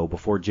Francisco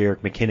before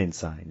Jerick McKinnon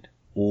signed,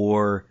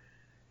 or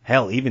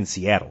hell, even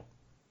Seattle,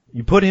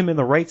 you put him in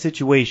the right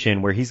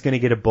situation where he's going to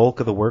get a bulk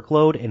of the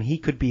workload and he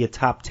could be a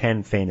top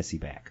 10 fantasy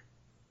back.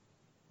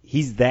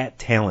 He's that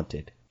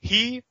talented.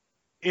 He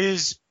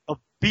is a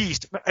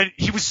beast. And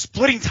he was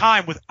splitting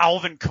time with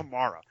Alvin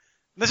Kamara.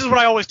 And this is what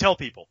I always tell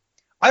people.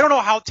 I don't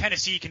know how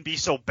Tennessee can be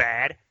so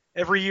bad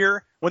every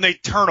year when they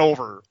turn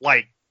over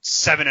like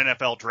 7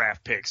 NFL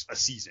draft picks a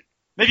season.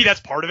 Maybe that's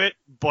part of it,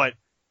 but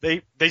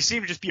they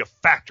seem to just be a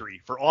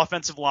factory for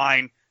offensive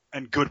line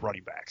and good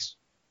running backs.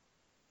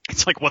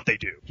 It's like what they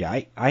do.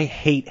 Yeah, I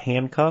hate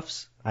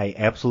handcuffs. I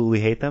absolutely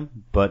hate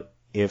them. But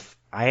if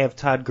I have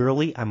Todd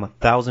Gurley, I'm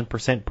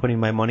 1,000% putting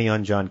my money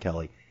on John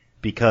Kelly.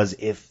 Because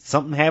if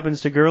something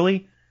happens to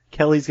Gurley,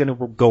 Kelly's going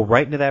to go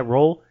right into that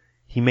role.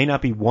 He may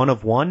not be one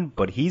of one,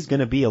 but he's going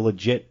to be a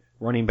legit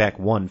running back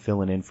one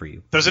filling in for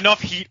you. There's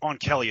enough heat on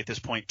Kelly at this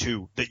point,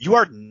 too, that you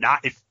are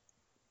not – if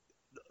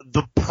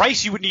the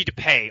price you would need to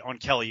pay on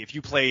Kelly if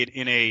you played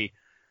in a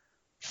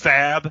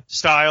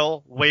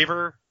fab-style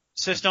waiver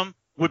system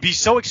would be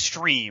so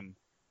extreme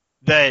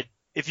that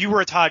if you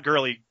were a Todd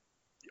Gurley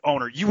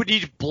owner, you would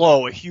need to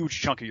blow a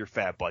huge chunk of your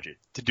fab budget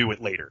to do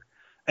it later.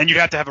 And you'd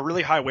have to have a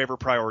really high waiver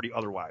priority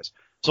otherwise.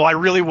 So I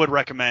really would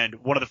recommend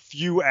one of the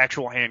few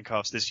actual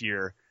handcuffs this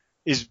year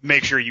is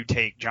make sure you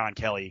take John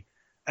Kelly.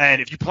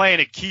 And if you play in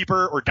a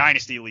keeper or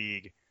dynasty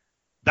league,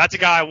 that's a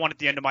guy I want at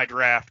the end of my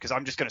draft because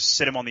I'm just going to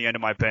sit him on the end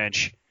of my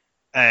bench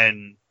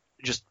and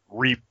just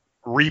reap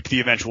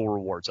the eventual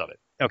rewards of it.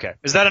 Okay.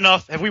 Is that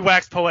enough? Have we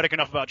waxed poetic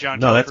enough about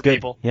John Kelly that's for good.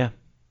 people? Yeah.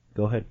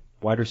 Go ahead.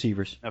 Wide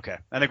receivers. Okay.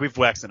 I think we've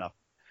waxed enough.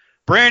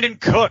 Brandon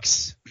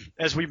Cooks,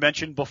 as we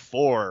mentioned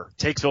before,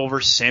 takes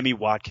over Sammy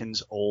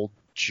Watkins' old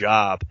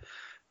job.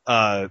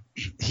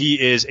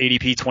 He is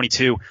ADP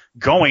 22,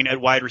 going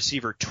at wide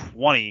receiver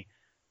 20.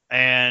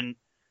 And,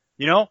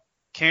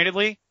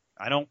 candidly,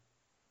 I don't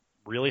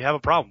really have a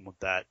problem with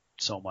that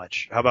so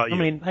much. How about you? I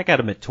mean, I got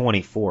him at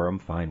 24. I'm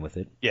fine with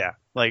it. Yeah.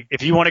 Like,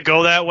 if you want to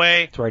go that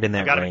way, It's right in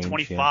that I got range. him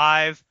at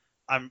 25.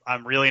 Yeah.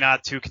 I'm really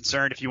not too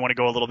concerned. If you want to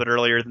go a little bit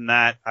earlier than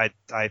that, I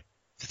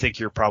think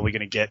you're probably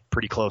going to get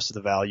pretty close to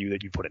the value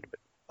that you put into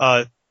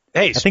it.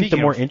 Hey, I think the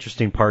more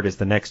interesting part is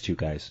the next two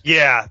guys.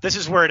 Yeah, this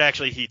is where it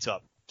actually heats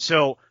up.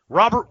 So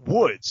Robert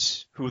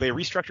Woods, who they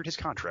restructured his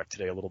contract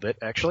today a little bit,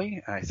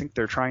 actually. I think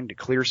they're trying to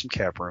clear some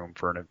cap room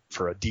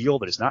for a deal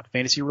that is not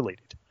fantasy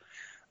related.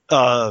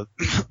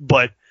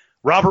 But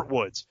Robert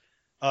Woods,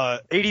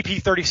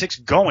 ADP 36,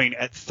 going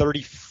at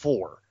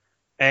 34.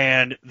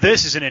 And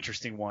this is an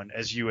interesting one,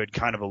 as you had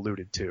kind of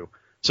alluded to.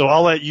 So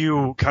I'll let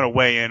you kind of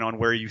weigh in on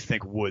where you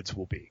think Woods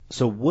will be.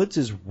 So Woods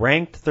is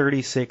ranked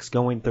 36,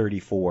 going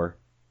 34.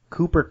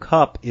 Cooper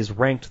Kupp is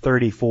ranked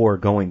 34,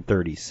 going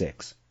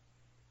 36.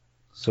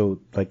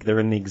 So, they're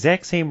in the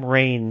exact same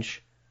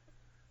range,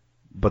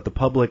 but the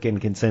public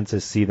and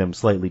consensus see them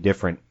slightly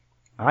different.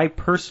 I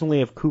personally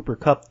have Cooper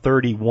Kupp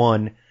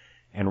 31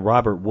 and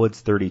Robert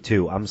Woods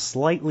 32. I'm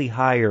slightly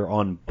higher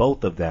on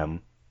both of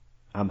them.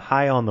 I'm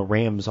high on the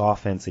Rams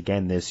offense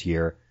again this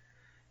year.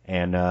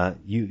 And,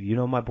 you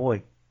know my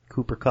boy,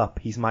 Cooper Kupp.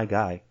 He's my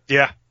guy.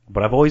 Yeah.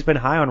 But I've always been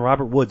high on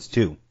Robert Woods,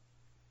 too.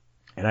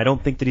 And I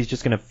don't think that he's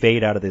just going to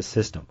fade out of this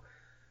system.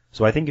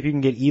 So I think if you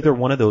can get either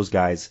one of those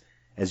guys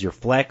as your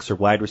flex or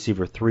wide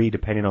receiver 3,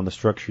 depending on the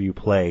structure you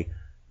play,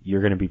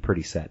 you're going to be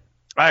pretty set.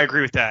 I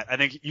agree with that. I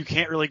think you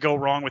can't really go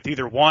wrong with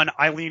either one.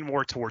 I lean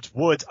more towards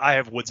Woods. I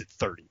have Woods at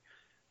 30.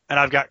 And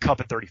I've got Kupp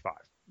at 35.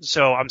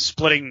 So I'm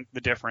splitting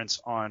the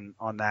difference on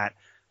that.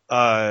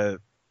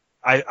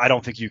 I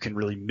don't think you can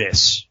really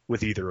miss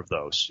with either of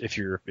those if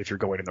you're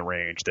going in the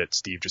range that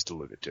Steve just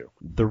alluded to.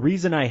 The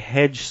reason I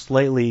hedge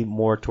slightly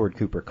more toward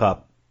Cooper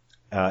Kupp,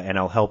 and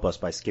I'll help us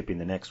by skipping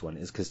the next one,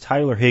 is because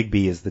Tyler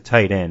Higbee is the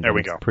tight end. There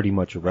we it's go. Pretty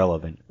much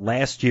irrelevant.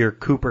 Last year,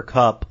 Cooper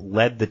Kupp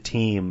led the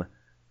team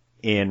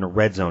in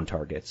red zone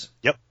targets.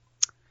 Yep.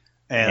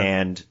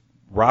 And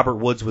Robert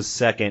Woods was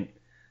second,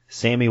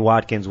 Sammy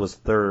Watkins was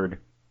third,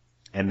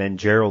 and then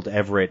Gerald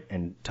Everett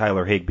and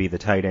Tyler Higbee, the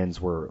tight ends,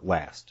 were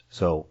last.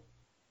 So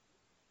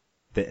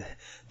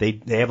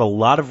they have a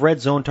lot of red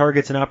zone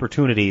targets and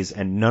opportunities,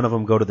 and none of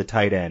them go to the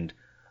tight end.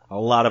 A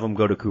lot of them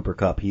go to Cooper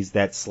Kupp. He's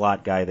that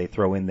slot guy they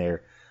throw in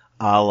there,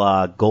 a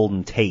la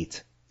Golden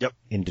Tate. Yep.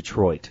 In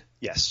Detroit.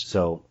 Yes.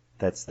 So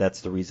that's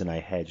the reason I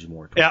hedge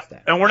more towards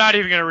that. And we're not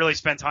even going to really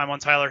spend time on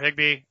Tyler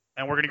Higbee,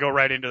 and we're going to go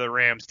right into the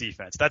Rams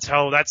defense. That's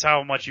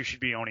how much you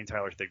should be owning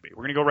Tyler Higbee.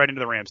 We're going to go right into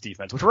the Rams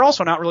defense, which we're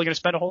also not really going to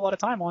spend a whole lot of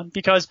time on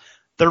because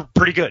they're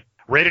pretty good.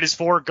 Rated as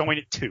 4, going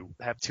at 2.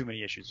 Have too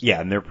many issues.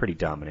 Yeah, and they're pretty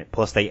dominant.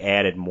 Plus, they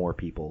added more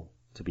people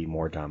to be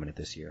more dominant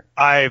this year.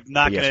 I'm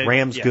not going to. Yes,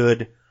 Rams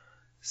good,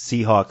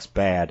 Seahawks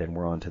bad, and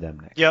we're on to them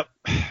next. Yep.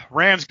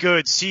 Rams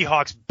good,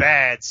 Seahawks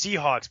bad.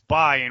 Seahawks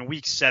bye in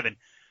week 7.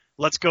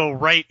 Let's go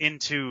right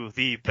into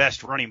the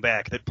best running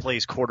back that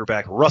plays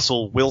quarterback,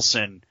 Russell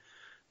Wilson.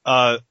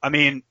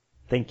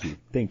 Thank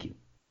you.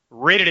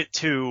 Rated at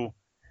 2.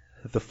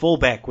 The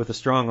fullback with a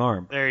strong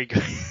arm. There you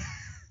go.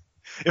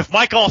 If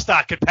Mike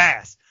Allstott could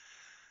pass.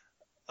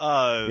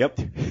 Yep.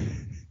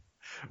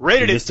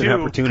 Rated at 2.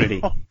 An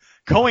opportunity.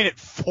 Going at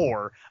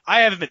 4.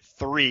 I have him at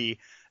 3.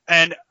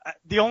 And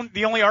the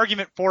only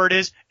argument for it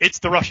is it's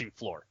the rushing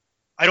floor.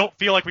 I don't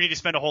feel like we need to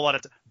spend a whole lot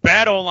of time.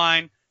 Bad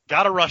O-line,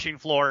 got a rushing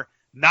floor,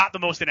 not the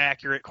most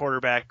inaccurate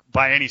quarterback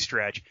by any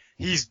stretch.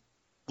 He's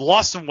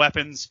lost some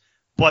weapons,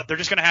 but they're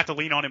just going to have to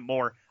lean on him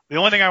more. The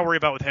only thing I worry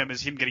about with him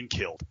is him getting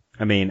killed.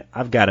 I mean,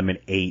 I've got him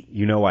at 8.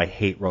 You know I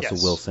hate Russell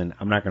Wilson.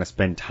 I'm not going to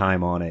spend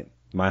time on it.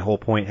 My whole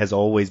point has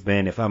always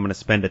been if I'm going to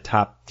spend a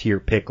top-tier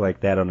pick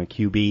like that on a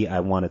QB, I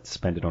want to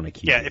spend it on a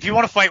QB. Yeah, if you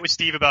want to fight with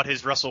Steve about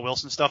his Russell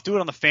Wilson stuff, do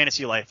it on the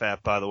Fantasy Life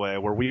app, by the way,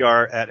 where we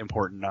are at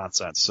Important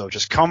Nonsense. So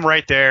just come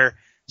right there,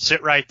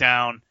 sit right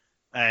down,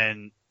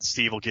 and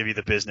Steve will give you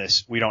the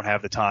business. We don't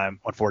have the time,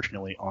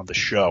 unfortunately, on the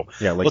show.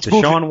 Yeah, like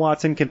Deshaun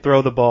Watson can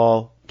throw the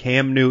ball.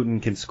 Cam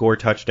Newton can score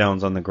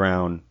touchdowns on the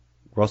ground.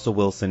 Russell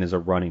Wilson is a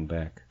running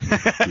back. He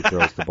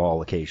throws the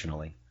ball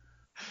occasionally.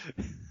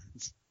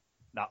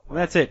 Not well,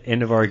 that's it.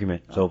 End of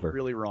argument. It's over.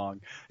 Really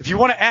wrong. If you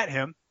want to at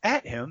him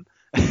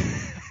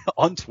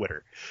on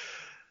Twitter.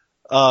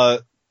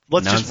 Let's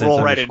Nonsense just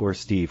roll right in.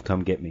 Steve,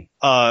 come get me.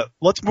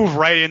 Let's move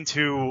right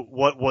into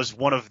what was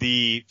one of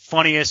the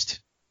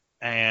funniest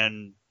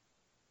and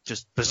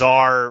just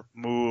bizarre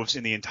moves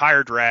in the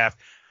entire draft.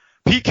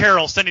 Pete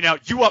Carroll sending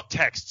out "you up"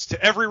 texts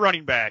to every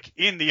running back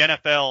in the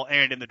NFL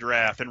and in the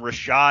draft, and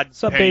Rashad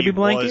Penny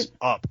was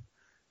up.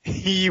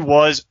 He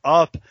was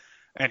up,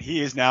 and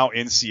he is now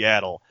in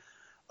Seattle.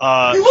 You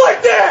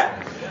like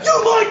that?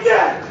 You like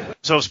that?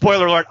 So,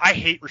 spoiler alert, I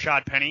hate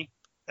Rashad Penny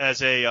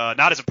as a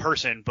not as a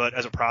person, but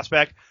as a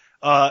prospect.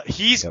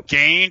 He's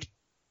gained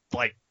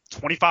like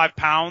 25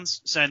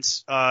 pounds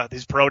since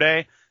his pro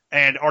day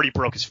and already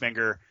broke his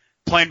finger.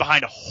 playing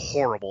behind a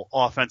horrible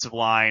offensive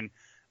line,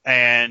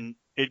 and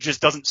it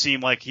just doesn't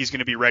seem like he's going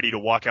to be ready to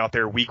walk out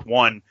there week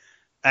 1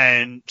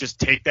 and just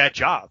take that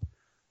job.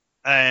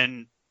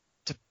 And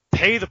to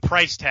pay the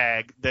price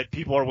tag that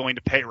people are willing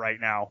to pay right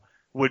now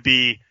would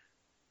be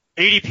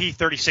ADP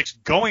 36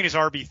 going as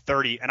RB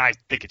 30, and I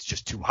think it's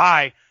just too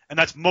high, and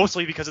that's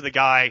mostly because of the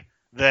guy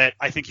that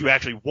I think you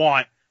actually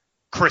want,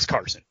 Chris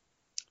Carson.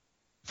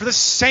 For the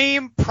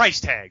same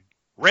price tag,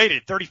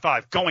 rated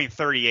 35, going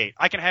 38,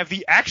 I can have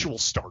the actual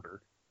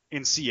starter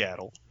in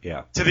Seattle.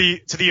 Yeah. To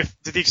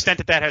the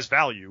extent that has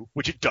value,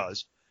 which it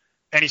does.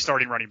 Any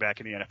starting running back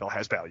in the NFL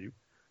has value.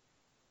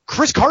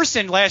 Chris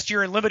Carson last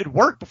year in limited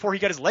work before he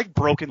got his leg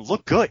broken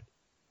looked good.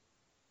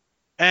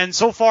 And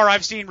so far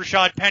I've seen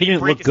Rashad Penny He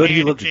didn't break look his good, hand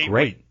he in looked game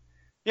great. week.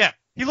 Yeah,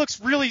 he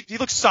looks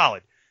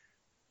solid.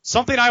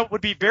 Something I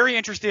would be very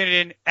interested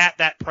in at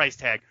that price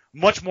tag,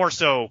 much more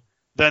so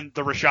than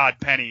the Rashad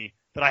Penny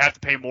that I have to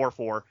pay more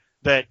for,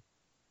 that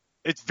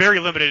it's very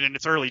limited in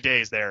its early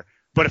days there.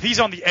 But if he's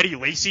on the Eddie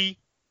Lacy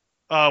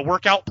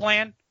workout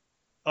plan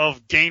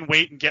of gain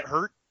weight and get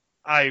hurt,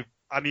 I'm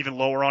even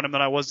lower on him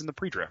than I was in the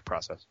pre-draft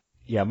process.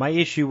 Yeah, my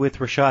issue with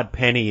Rashad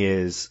Penny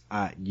is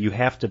you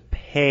have to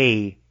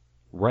pay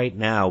right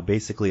now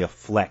basically a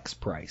flex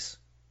price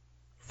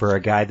for a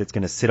guy that's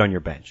going to sit on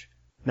your bench.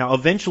 Now,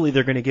 eventually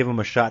they're going to give him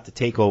a shot to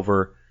take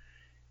over.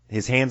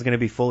 His hand's going to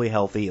be fully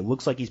healthy. It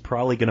looks like he's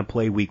probably going to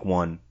play week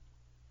 1.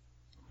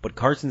 But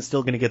Carson's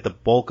still going to get the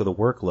bulk of the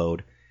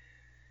workload.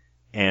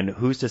 And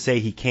who's to say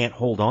he can't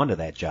hold on to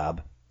that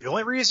job? The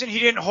only reason he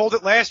didn't hold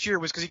it last year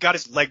was because he got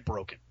his leg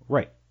broken.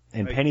 Right.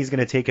 And Penny's going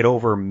to take it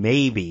over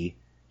maybe,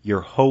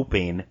 you're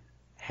hoping,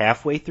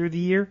 halfway through the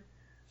year.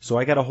 So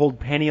I got to hold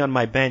Penny on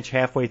my bench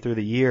halfway through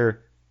the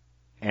year,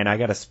 and I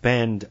got to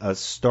spend a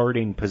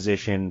starting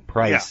position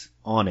price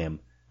on him.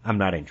 I'm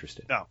not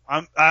interested. No,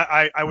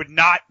 I would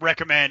not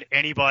recommend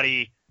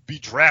anybody be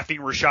drafting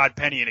Rashad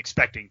Penny and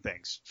expecting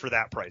things for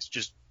that price.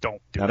 Just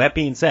don't do it. Now, that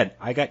being said,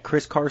 I got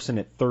Chris Carson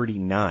at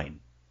 39.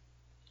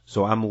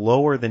 So I'm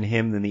lower than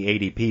him than the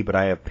ADP, but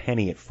I have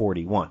Penny at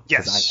 41.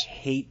 Yes. Because I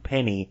hate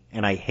Penny,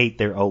 and I hate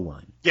their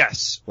O-line.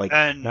 Yes.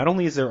 And not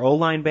only is their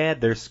O-line bad,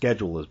 their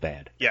schedule is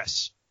bad.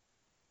 Yes.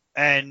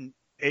 And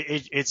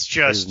it's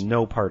just... There's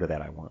no part of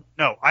that I want.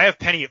 No, I have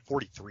Penny at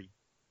 43.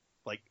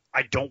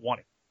 I don't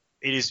want it.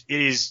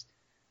 It is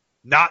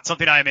not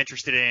something I am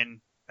interested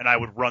in, and I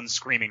would run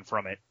screaming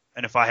from it.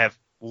 And if I have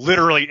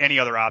literally any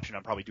other option,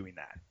 I'm probably doing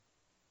that.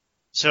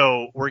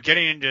 So we're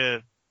getting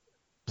into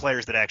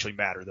players that actually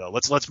matter, though.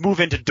 Let's move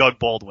into Doug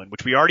Baldwin,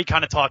 which we already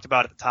kind of talked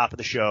about at the top of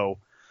the show.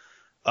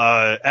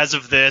 As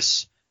of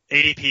this,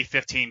 ADP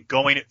 15,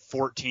 going at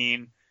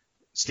 14.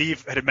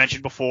 Steve had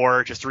mentioned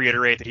before, just to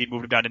reiterate, that he'd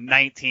moved him down to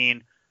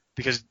 19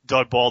 because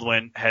Doug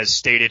Baldwin has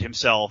stated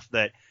himself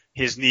that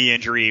his knee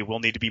injury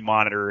will need to be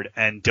monitored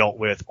and dealt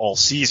with all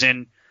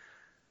season.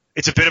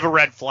 It's a bit of a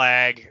red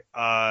flag.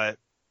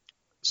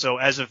 So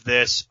as of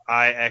this,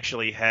 I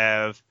actually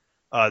have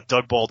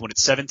Doug Baldwin at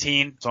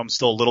 17, so I'm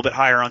still a little bit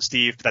higher on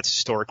Steve, but that's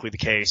historically the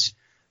case.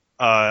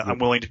 I'm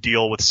willing to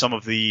deal with some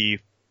of the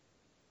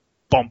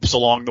bumps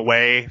along the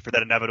way for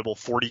that inevitable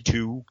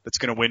 42 that's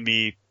going to win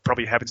me.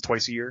 Probably happens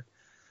twice a year.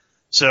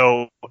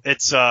 So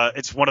it's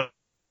one of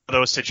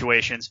those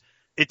situations.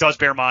 It does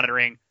bear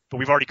monitoring, but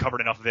we've already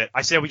covered enough of it.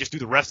 I say we just do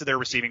the rest of their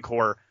receiving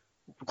core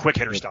quick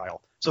hitter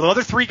style. So the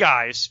other 3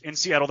 guys in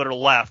Seattle that are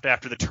left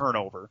after the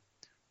turnover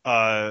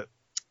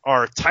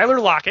are Tyler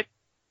Lockett,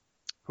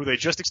 who they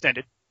just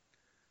extended,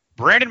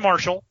 Brandon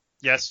Marshall.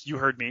 Yes, you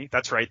heard me.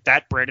 That's right.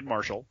 That Brandon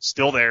Marshall,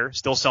 still there,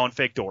 still selling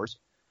fake doors.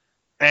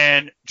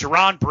 And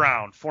Jerron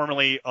Brown,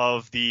 formerly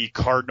of the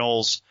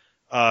Cardinals,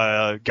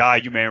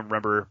 guy you may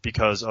remember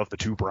because of the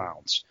 2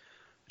 Browns.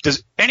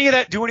 Does any of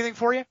that do anything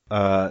for you?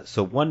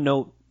 So one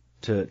note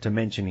to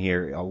mention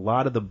here, a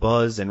lot of the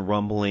buzz and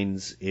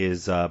rumblings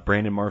is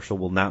Brandon Marshall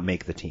will not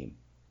make the team.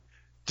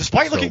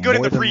 Despite looking good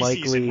in the more than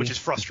preseason, likely, which is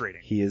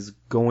frustrating. He is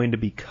going to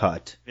be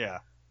cut. Yeah.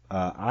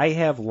 I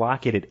have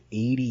Lockett at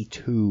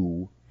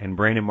 82 and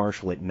Brandon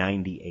Marshall at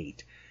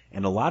 98.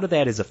 And a lot of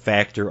that is a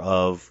factor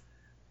of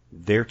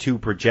their 2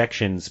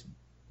 projections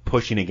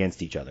pushing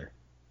against each other.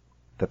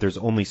 That there's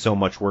only so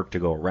much work to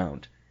go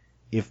around.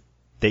 If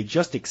they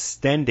just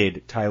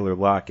extended Tyler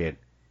Lockett,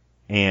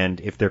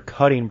 and if they're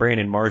cutting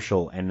Brandon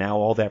Marshall, and now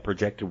all that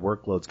projected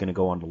workload's going to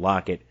go onto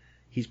Lockett,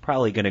 he's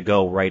probably going to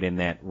go right in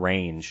that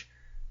range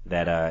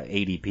that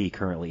ADP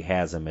currently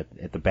has him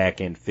at the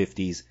back end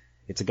 50s.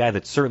 It's a guy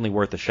that's certainly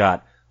worth a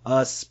shot,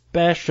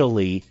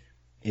 especially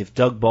if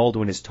Doug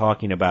Baldwin is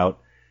talking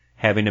about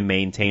having to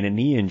maintain a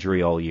knee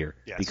injury all year.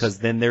 Yes. Because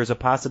then there's a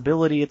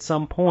possibility at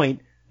some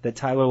point that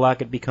Tyler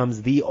Lockett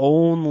becomes the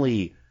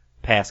only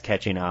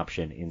pass-catching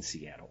option in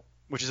Seattle.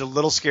 Which is a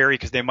little scary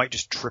because they might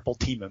just triple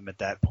team him at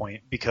that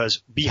point.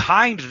 Because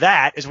behind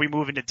that, as we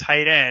move into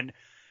tight end,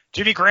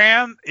 Jimmy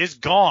Graham is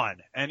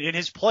gone. And in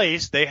his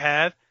place, they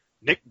have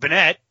Nick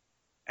Vannett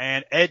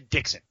and Ed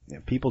Dixon. Yeah,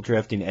 people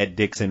drafting Ed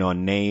Dixon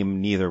on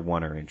name, neither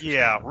one are interested.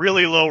 Yeah,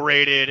 really low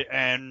rated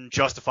and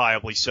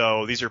justifiably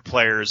so. These are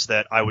players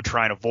that I would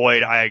try and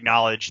avoid. I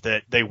acknowledge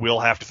that they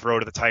will have to throw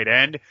to the tight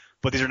end,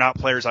 but these are not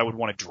players I would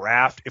want to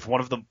draft. If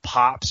one of them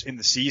pops in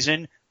the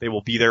season, they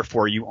will be there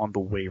for you on the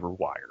waiver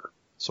wire.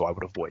 So I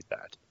would avoid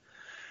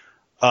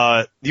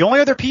that. The only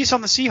other piece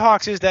on the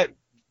Seahawks is that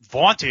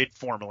vaunted,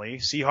 formerly,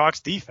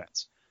 Seahawks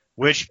defense,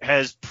 which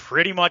has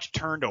pretty much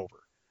turned over.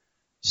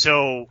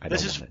 So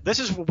this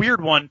is a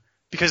weird one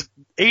because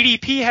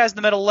ADP has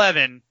them at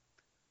 11,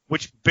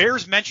 which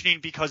bears mentioning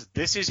because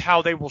this is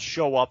how they will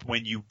show up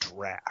when you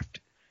draft.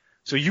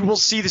 So you will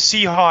see the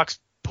Seahawks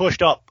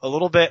pushed up a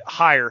little bit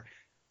higher.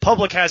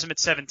 Public has them at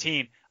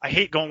 17. I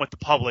hate going with the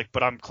public,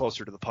 but I'm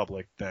closer to the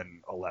public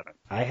than 11.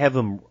 I have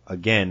them,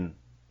 again,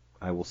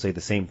 I will say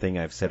the same thing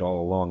I've said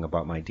all along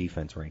about my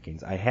defense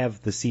rankings. I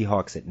have the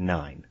Seahawks at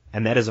 9,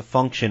 and that is a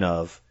function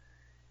of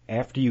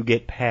after you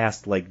get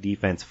past like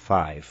defense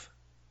 5,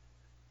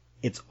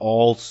 it's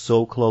all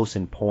so close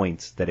in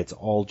points that it's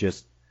all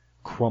just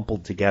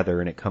crumpled together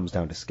and it comes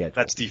down to schedule.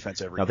 That's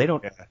defense every Now they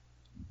don't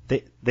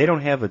they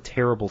don't have a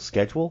terrible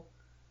schedule,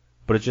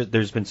 but it's just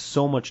there's been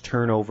so much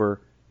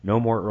turnover. No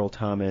more Earl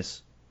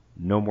Thomas,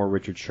 no more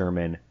Richard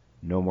Sherman,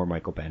 no more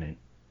Michael Bennett.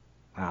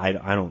 I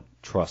don't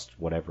trust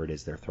whatever it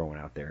is they're throwing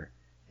out there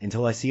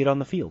until I see it on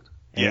the field.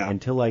 And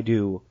until I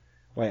do,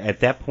 well,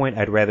 at that point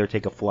I'd rather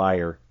take a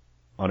flyer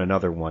on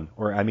another one.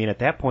 Or I mean, at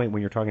that point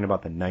when you're talking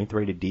about the 9th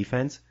rated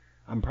defense,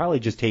 I'm probably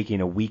just taking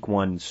a week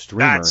 1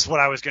 streamer. That's what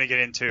I was going to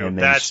get into. And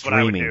then That's what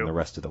I would do the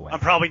rest of the way. I'm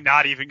probably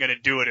not even going to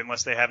do it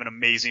unless they have an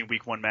amazing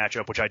week 1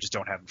 matchup, which I just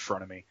don't have in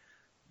front of me.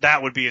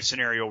 That would be a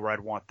scenario where I'd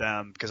want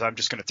them because I'm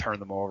just going to turn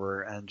them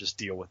over and just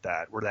deal with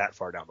that. We're that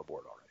far down the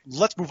board already.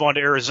 Let's move on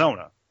to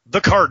Arizona.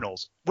 The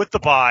Cardinals with the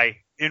bye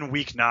in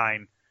week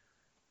 9.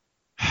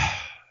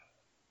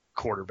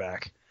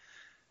 Quarterback.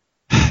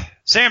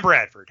 Sam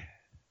Bradford,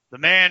 the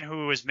man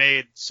who has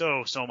made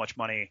so much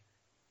money,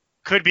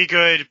 could be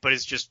good, but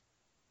is just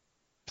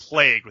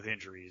plagued with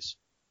injuries.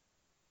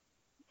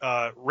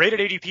 Rated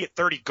ADP at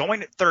 30,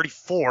 going at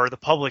 34. The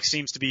public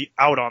seems to be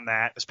out on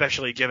that,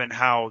 especially given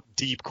how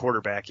deep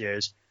quarterback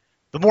is.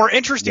 The more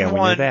interesting when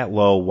one. You're that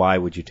low, why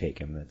would you take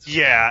him?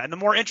 And the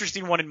more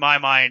interesting one in my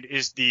mind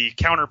is the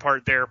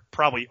counterpart there,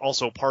 probably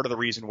also part of the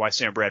reason why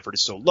Sam Bradford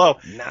is so low.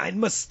 9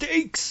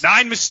 mistakes.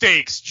 9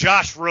 mistakes.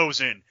 Josh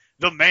Rosen,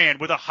 the man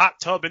with a hot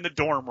tub in the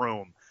dorm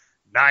room.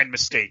 9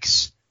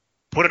 mistakes.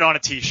 Put it on a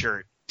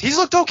t-shirt. He's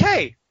looked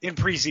okay in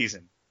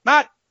preseason.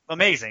 Not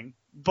amazing,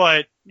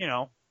 but,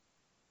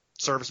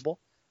 serviceable.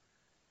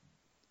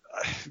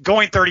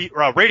 Going 30,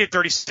 rated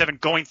 37,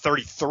 going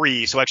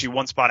 33, so actually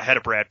 1 spot ahead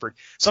of Bradford.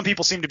 Some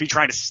people seem to be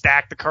trying to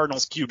stack the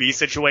Cardinals QB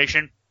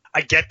situation.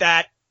 I get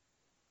that.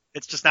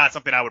 It's just not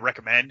something I would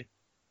recommend.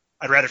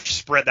 I'd rather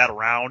spread that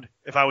around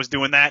if I was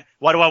doing that.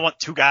 Why do I want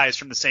 2 guys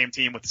from the same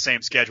team with the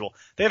same schedule?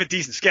 They have a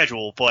decent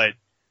schedule, but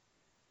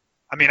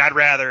I mean, I'd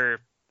rather.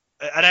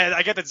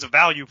 I get that it's a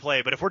value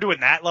play, but if we're doing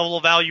that level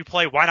of value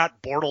play, why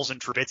not Bortles and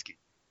Trubisky?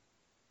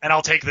 And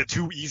I'll take the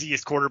 2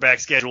 easiest quarterback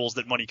schedules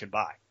that money can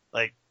buy.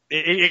 Like,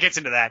 it gets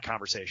into that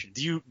conversation.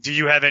 Do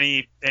you have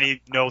any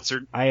notes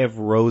or? I have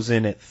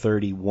Rosen at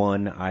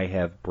 31. I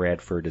have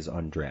Bradford as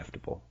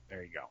undraftable.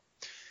 There you go.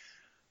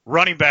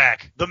 Running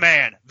back, the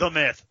man, the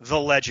myth, the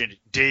legend,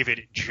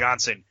 David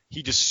Johnson.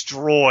 He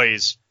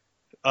destroys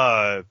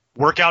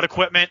workout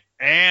equipment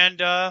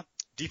and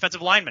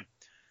defensive linemen.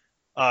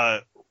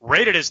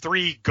 Rated as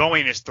 3,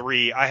 going as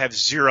 3. I have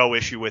 0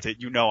 issue with it.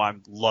 I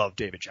love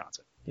David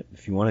Johnson. Yep.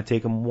 If you want to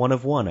take him 1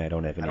 of 1, I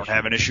don't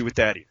have an issue with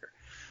that either.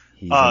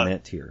 He's in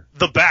that tier.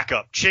 The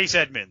backup, Chase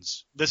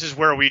Edmonds. This is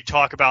where we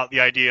talk about the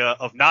idea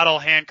of not all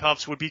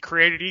handcuffs would be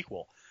created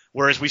equal.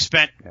 Whereas we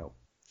spent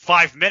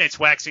 5 minutes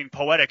waxing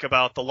poetic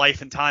about the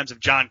life and times of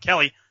John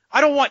Kelly.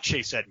 I don't want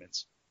Chase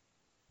Edmonds.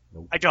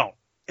 Nope. I don't.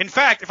 In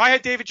fact, if I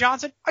had David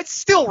Johnson, I'd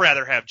still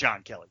rather have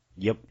John Kelly.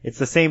 Yep. It's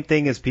the same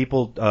thing as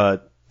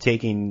people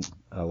taking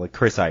like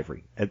Chris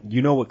Ivory.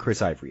 You know what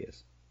Chris Ivory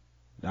is.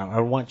 Now, I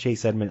don't want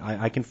Chase Edmonds.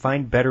 I can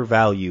find better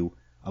value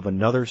of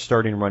another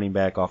starting running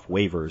back off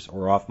waivers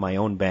or off my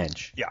own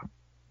bench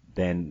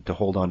than to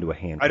hold on to a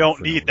handcuff. I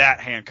don't need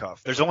that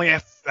handcuff. There's only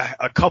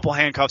a couple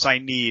handcuffs I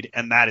need,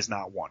 and that is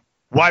not one.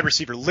 Wide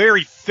receiver,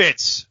 Larry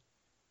Fitz.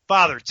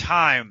 Father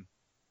Time.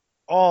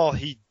 All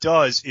he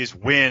does is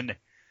win.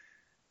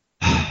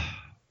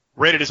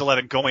 Rated as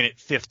 11, going at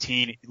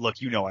 15. Look,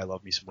 I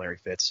love me some Larry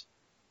Fitz.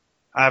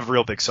 I have a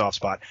real big soft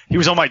spot. He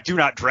was on my do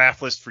not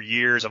draft list for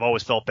years. I've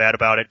always felt bad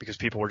about it because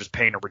people were just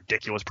paying a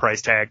ridiculous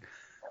price tag.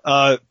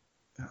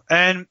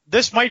 And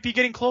this might be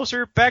getting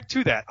closer back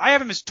to that. I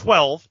have him as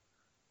 12,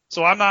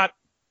 so I'm not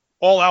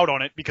all out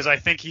on it because I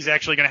think he's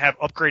actually going to have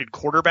upgraded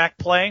quarterback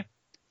play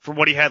from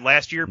what he had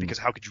last year, because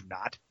how could you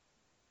not?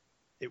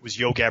 It was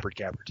Yo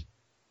Gabbert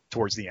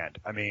towards the end.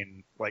 I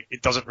mean,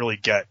 it doesn't really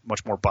get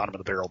much more bottom of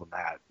the barrel than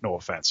that. No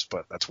offense,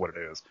 but that's what it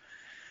is.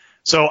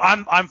 So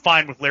I'm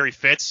fine with Larry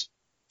Fitz.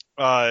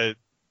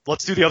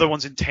 Let's do the other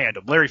ones in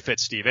tandem. Larry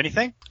Fitz, Steve,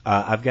 anything?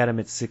 I've got him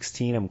at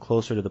 16. I'm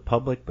closer to the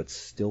public, but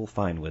still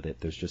fine with it.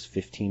 There's just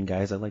 15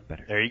 guys I like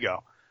better. There you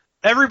go.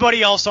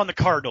 Everybody else on the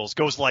Cardinals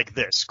goes like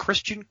this.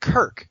 Christian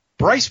Kirk,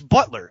 Bryce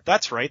Butler,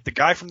 that's right, the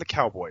guy from the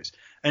Cowboys,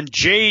 and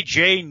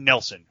J.J.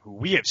 Nelson, who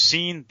we have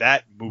seen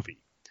that movie.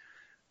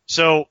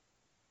 So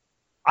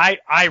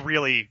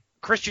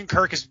Christian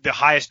Kirk is the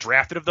highest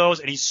drafted of those,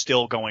 and he's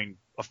still going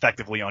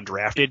effectively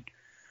undrafted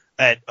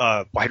at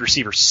wide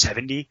receiver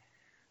 70.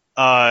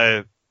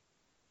 That's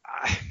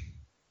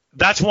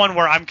one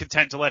where I'm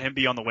content to let him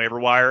be on the waiver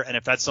wire, and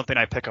if that's something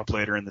I pick up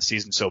later in the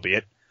season, so be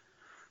it.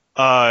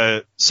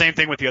 Same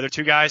thing with the other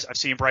two guys. I've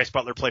seen Bryce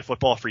Butler play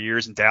football for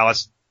years in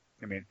Dallas.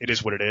 I mean, it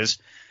is what it is.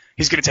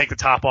 He's going to take the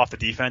top off the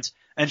defense.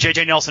 And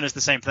J.J. Nelson is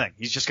the same thing.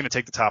 He's just going to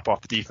take the top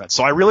off the defense.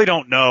 So I really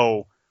don't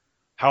know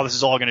how this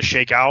is all going to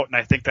shake out, and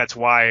I think that's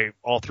why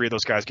all three of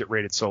those guys get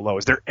rated so low.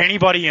 Is there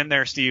anybody in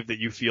there, Steve, that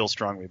you feel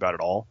strongly about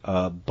at all?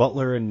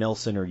 Butler and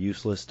Nelson are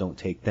useless. Don't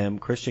take them.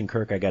 Christian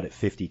Kirk, I got at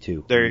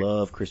 52.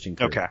 Love Christian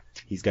Kirk. Okay.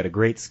 He's got a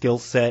great skill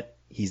set.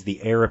 He's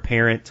the heir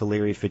apparent to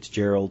Larry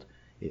Fitzgerald.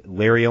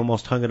 Larry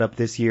almost hung it up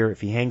this year.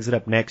 If he hangs it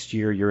up next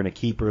year, you're in a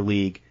keeper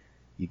league.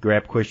 You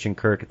grab Christian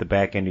Kirk at the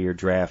back end of your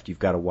draft. You've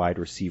got a wide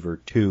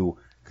receiver 2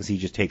 because he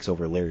just takes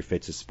over Larry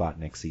Fitz's spot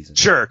next season.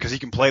 Sure, because he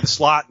can play the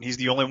slot, and he's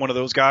the only one of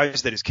those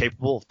guys that is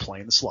capable of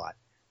playing the slot.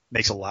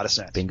 Makes a lot of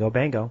sense. Bingo,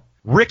 bango.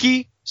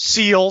 Ricky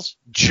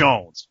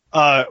Seals-Jones.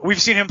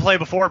 We've seen him play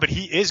before, but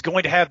he is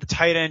going to have the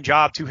tight end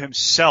job to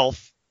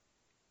himself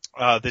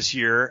this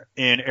year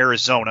in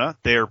Arizona.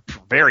 They're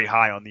very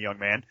high on the young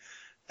man.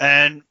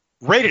 And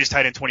rated as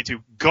tight end 22,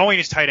 going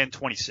as tight end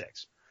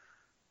 26.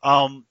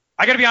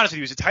 I got to be honest with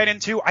you, as a tight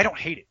end 2, I don't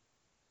hate it.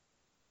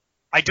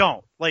 I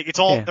don't. Like,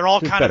 they're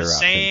all kind of the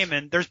same,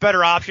 options. And there's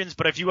better options,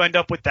 but if you end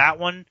up with that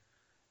one,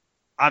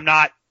 I'm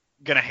not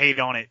going to hate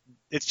on it.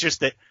 It's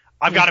just that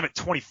I've got him at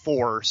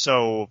 24,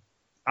 so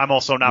I'm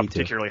also not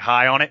particularly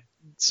high on it.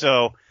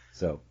 So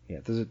yeah,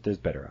 there's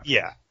better options.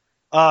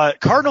 Yeah.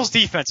 Cardinals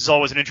defense is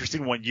always an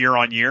interesting one year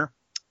on year.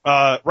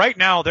 Right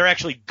now, they're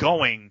actually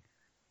going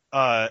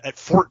at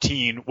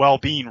 14 while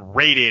being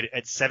rated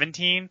at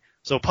 17.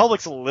 So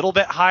public's a little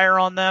bit higher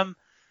on them.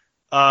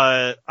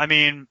 I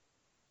mean,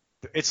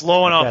 it's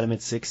low enough. I've got them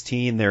at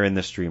 16. They're in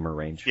the streamer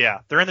range.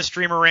 Yeah, they're in the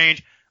streamer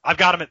range. I've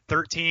got them at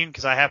 13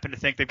 because I happen to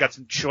think they've got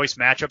some choice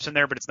matchups in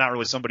there, but it's not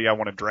really somebody I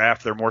want to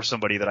draft. They're more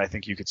somebody that I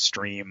think you could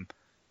stream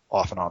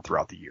off and on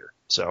throughout the year.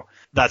 So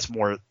that's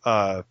more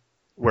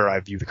where I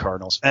view the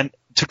Cardinals. And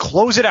to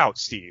close it out,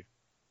 Steve,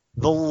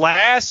 the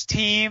last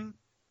team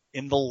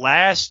in the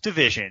last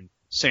division,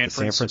 San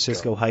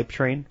Francisco hype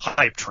train?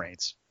 Hype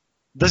trains.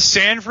 The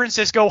San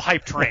Francisco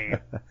hype train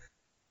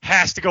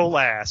has to go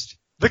last.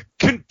 The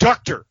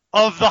conductor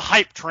of the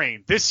hype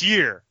train this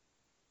year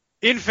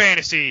in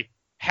fantasy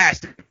has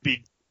to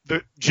be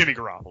the Jimmy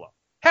Garoppolo.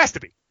 Has to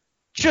be.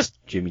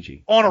 Just Jimmy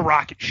G. On a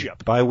rocket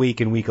ship. Bye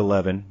week in week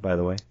 11, by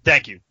the way.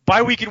 Thank you.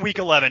 Bye week in week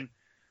 11.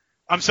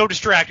 I'm so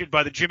distracted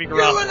by the Jimmy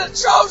Garoppolo. You and the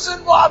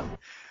chosen one!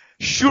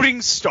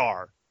 Shooting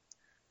star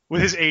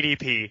with his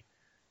ADP.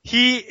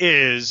 He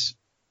is,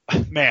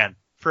 man,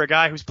 for a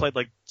guy who's played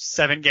like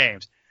 7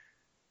 games,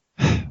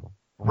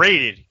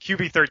 rated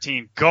QB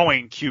 13,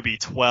 going QB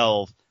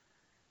 12.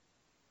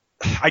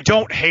 I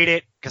don't hate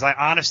it because I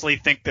honestly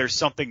think there's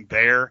something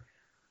there,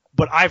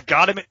 but I've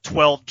got him at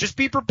 12. Just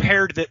be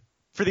prepared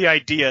for the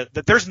idea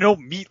that there's no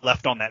meat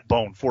left on that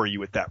bone for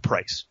you at that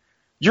price.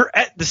 You're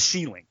at the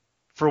ceiling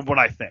for what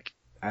I think.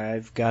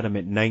 I've got him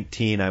at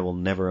 19. I will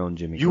never own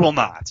Jimmy. You will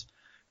not.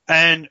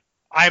 And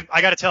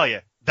I got to tell you,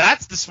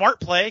 that's the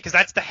smart play because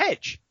that's the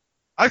hedge.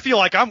 I feel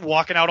like I'm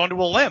walking out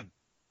onto a limb.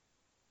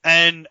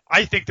 And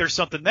I think there's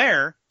something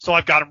there, so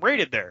I've got him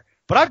rated there.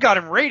 But I've got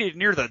him rated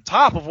near the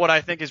top of what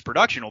I think his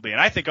production will be. And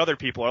I think other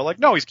people are like,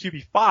 no, he's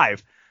QB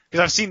 5.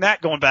 Because I've seen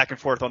that going back and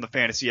forth on the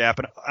fantasy app.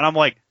 And I'm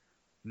like,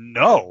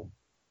 no.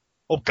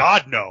 Oh,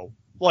 God, no.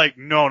 Like,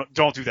 no,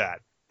 don't do that.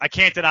 I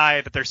can't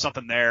deny that there's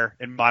something there,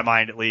 in my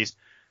mind at least.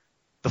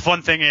 The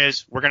fun thing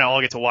is, we're going to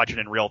all get to watch it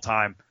in real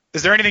time.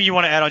 Is there anything you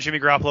want to add on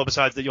Jimmy Garoppolo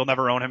besides that you'll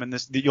never own him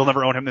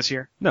this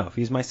year? No, if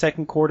he's my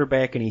second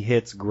quarterback and he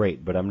hits,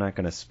 great, but I'm not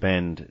going to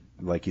spend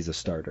like he's a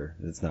starter.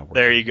 It's not worth it.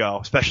 There you go,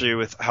 especially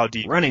with how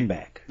deep. Running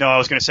back. No, I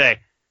was going to say,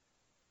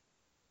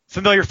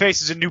 familiar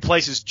faces in new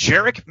places.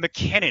 Jerick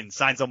McKinnon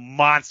signs a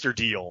monster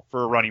deal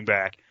for a running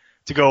back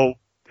to go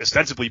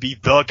ostensibly be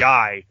the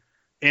guy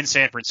in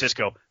San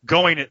Francisco,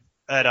 going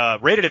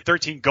at rated at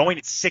 13, going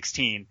at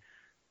 16,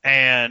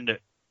 and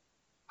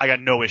I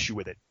got no issue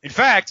with it. In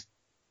fact,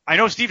 I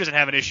know Steve doesn't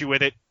have an issue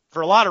with it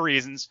for a lot of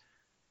reasons.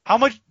 How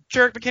much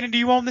Jerick McKinnon do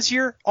you own this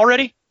year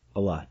already? A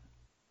lot.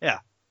 Yeah.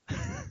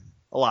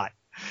 A lot.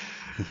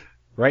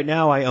 Right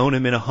now, I own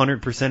him in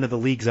 100% of the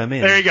leagues I'm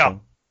in. There you go.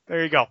 So.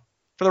 There you go.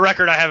 For the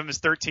record, I have him as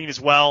 13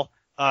 as well.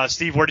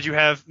 Steve, where did you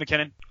have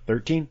McKinnon?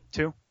 13.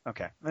 2?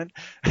 Okay. And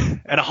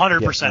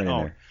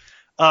 100%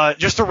 own.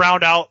 Just to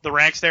round out the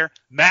ranks there,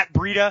 Matt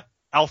Breida,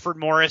 Alfred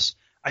Morris.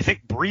 I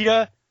think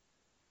Breida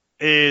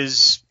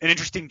is an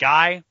interesting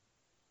guy.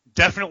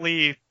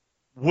 Definitely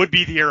would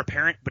be the heir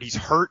apparent, but he's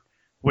hurt,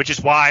 which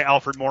is why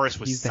Alfred Morris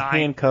was he's signed. He's the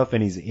handcuff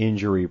and he's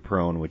injury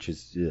prone, which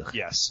is ugh.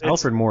 Yes.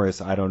 Alfred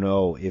Morris, I don't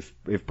know if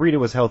Breida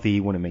was healthy, he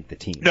wouldn't make the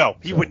team. No,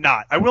 he would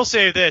not. I will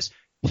say this: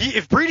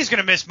 If Breed is going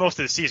to miss most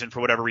of the season for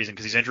whatever reason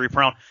because he's injury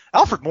prone,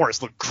 Alfred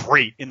Morris looked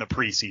great in the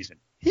preseason.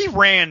 He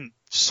ran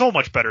so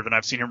much better than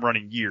I've seen him run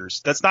in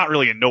years. That's not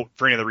really a note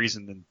for any other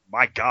reason than,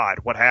 my God,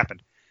 what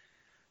happened?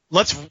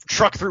 Let's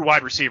truck through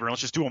wide receiver and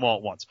let's just do them all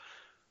at once.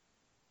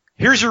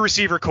 Here's your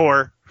receiver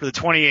core for the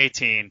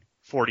 2018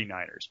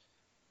 49ers.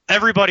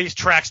 Everybody's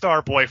track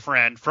star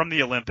boyfriend from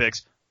the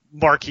Olympics,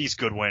 Marquise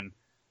Goodwin.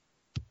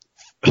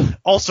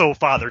 Also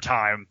Father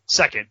Time,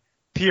 second,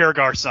 Pierre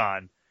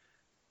Garçon.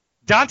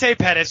 Dante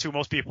Pettis, who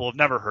most people have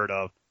never heard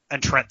of,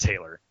 and Trent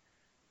Taylor.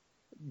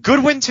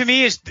 Goodwin, to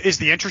me, is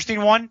the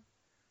interesting one.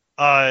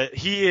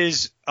 He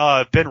is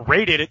been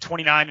rated at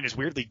 29 and is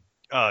weirdly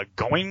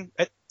going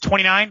at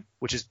 29,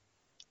 which is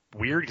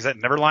weird because that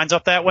never lines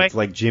up that way. It's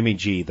like Jimmy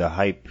G. The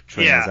hype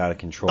train is out of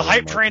control. The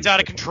hype train's out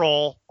of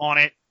control on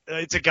it.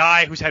 It's a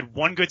guy who's had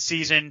one good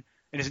season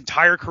in his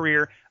entire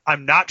career.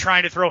 I'm not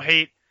trying to throw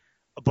hate,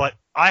 but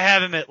I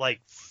have him at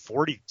like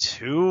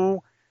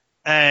 42,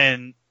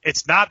 and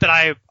it's not that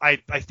I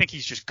think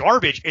he's just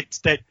garbage. It's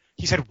that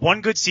he's had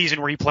one good season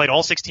where he played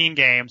all 16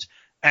 games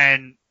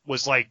and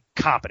was like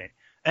competent.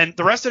 And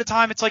the rest of the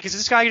time, it's like, is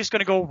this guy just going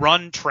to go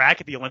run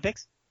track at the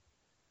Olympics?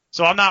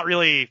 So I'm not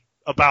really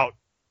about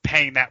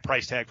paying that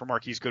price tag for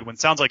Marquise Goodwin.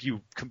 Sounds like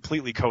you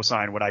completely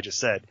co-sign what I just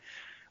said.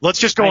 Let's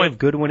just go I have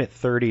Goodwin at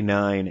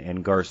 39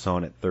 and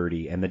Garçon at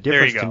 30. And the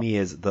difference to me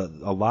is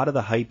a lot of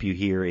the hype you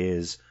hear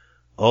is,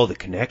 oh, the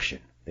connection.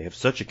 They have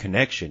such a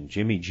connection.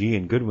 Jimmy G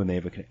and Goodwin, they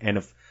have a connection. And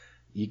if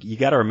you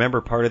got to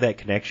remember, part of that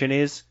connection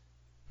is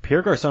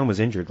Pierre Garçon was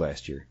injured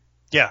last year.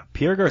 Yeah.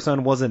 Pierre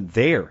Garçon wasn't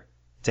there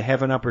to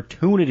have an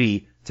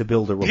opportunity to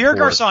build a rapport. Pierre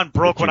Garçon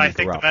broke what I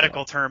think the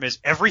medical term is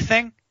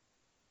everything.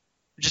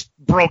 Just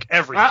broke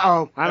everything.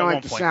 Uh-oh. I don't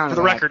like the sound of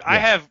that. For the record, I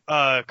have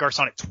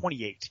Garçon at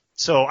 28.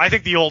 So I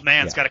think the old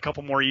man's got a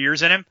couple more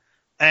years in him,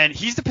 and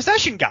he's the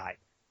possession guy.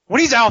 When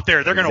he's out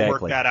there, they're going to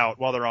work that out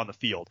while they're on the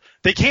field.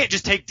 They can't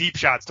just take deep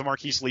shots to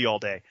Marquise Lee all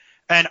day.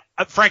 And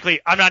frankly,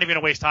 I'm not even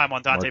going to waste time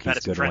on Dante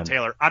Pettis and Trent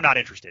Taylor. I'm not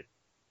interested.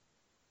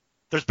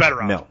 There's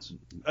better options.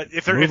 No.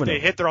 If they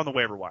hit, they're on the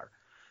waiver wire.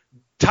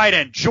 Tight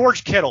end,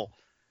 George Kittle.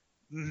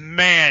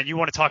 Man, you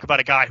want to talk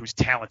about a guy who's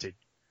talented.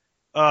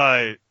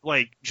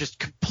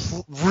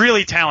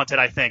 Really talented,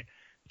 I think.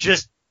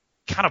 Just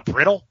kind of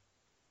brittle.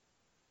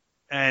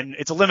 And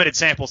it's a limited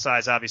sample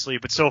size, obviously,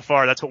 but so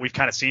far that's what we've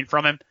kind of seen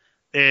from him,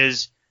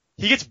 is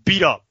he gets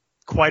beat up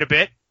quite a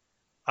bit.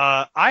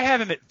 I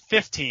have him at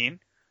 15,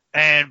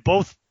 and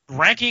both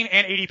ranking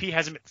and ADP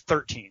has him at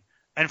 13.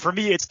 And for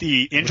me, it's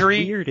the injury.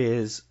 What's weird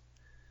is,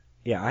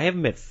 I have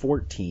him at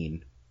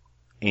 14,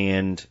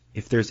 and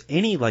if there's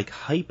any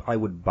hype I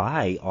would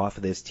buy off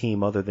of this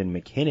team other than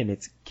McKinnon,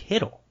 it's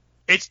Kittle.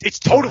 It's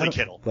totally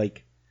Kittle.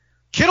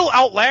 Kittle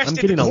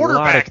outlasted the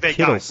quarterback they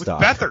got with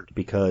Beathard.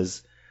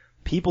 Because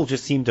people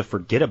just seem to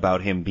forget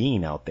about him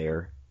being out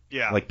there.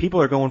 Yeah.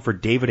 People are going for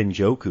David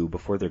Njoku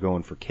before they're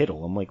going for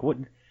Kittle. I'm like, what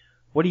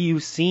are you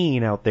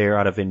seeing out there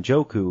out of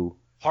Njoku?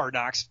 Hard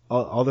Knocks.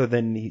 Other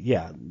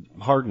than,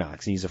 Hard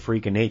Knocks. He's a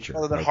freak of nature.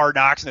 Other than Hard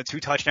Knocks and the 2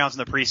 touchdowns in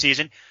the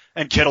preseason,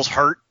 and Kittle's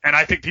hurt, and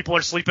I think people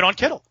are sleeping on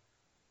Kittle.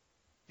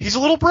 He's a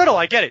little brittle,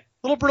 I get it.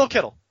 Little brittle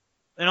Kittle.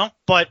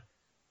 But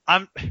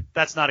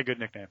that's not a good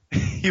nickname.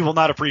 He will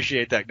not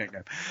appreciate that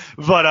nickname.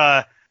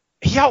 But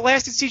he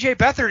outlasted C.J.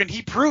 Beathard, and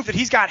he proved that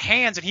he's got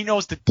hands and he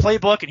knows the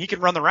playbook and he can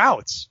run the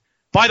routes.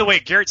 By the way,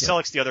 Garrett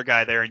Selleck's the other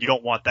guy there, and you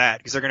don't want that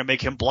because they're going to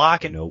make him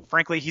block. And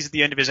frankly, he's at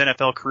the end of his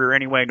NFL career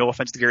anyway. No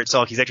offense to Garrett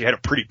Selleck. He's actually had a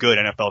pretty good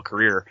NFL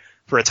career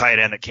for a tight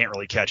end that can't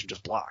really catch and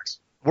just blocks.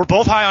 We're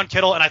both high on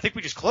Kittle, and I think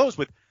we just close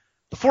with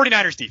the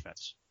 49ers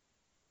defense.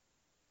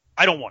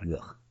 I don't want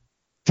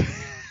it.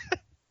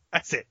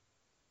 That's it.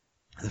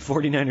 The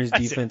 49ers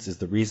defense is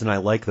the reason I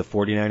like the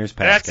 49ers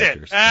pass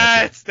catchers.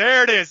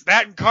 There it is.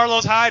 That and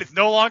Carlos Hyde is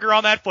no longer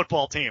on that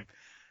football team.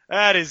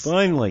 That is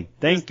finally.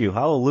 Thank you.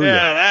 Hallelujah.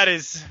 Yeah,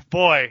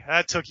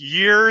 that took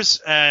years,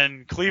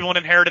 and Cleveland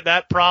inherited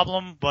that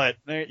problem, but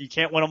you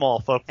can't win them all,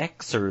 folks.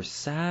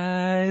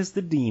 Exorcise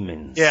the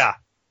demons. Yeah,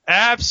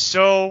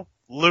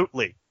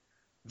 absolutely.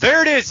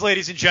 There it is,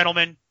 ladies and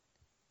gentlemen.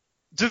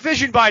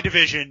 Division by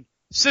division,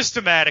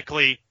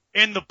 systematically,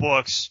 in the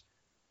books.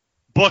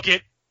 Book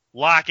it,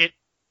 lock it,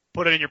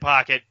 put it in your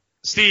pocket.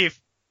 Steve,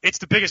 it's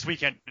the biggest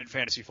weekend in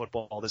fantasy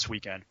football this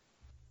weekend.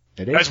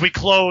 It is. As we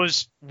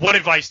close, what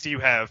advice do you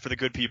have for the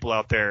good people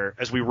out there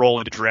as we roll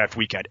into draft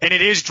weekend? And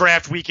it is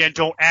draft weekend.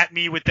 Don't at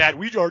me with that.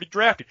 We already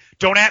drafted.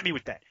 Don't at me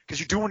with that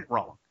because you're doing it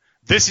wrong.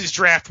 This is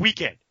draft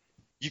weekend.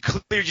 You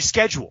clear your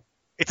schedule.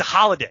 It's a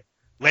holiday.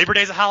 Labor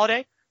Day is a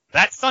holiday.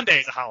 That Sunday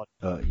is a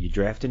holiday. You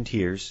draft in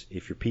tiers.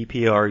 If you're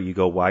PPR, you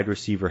go wide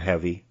receiver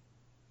heavy.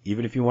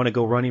 Even if you want to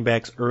go running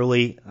backs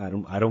early,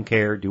 I don't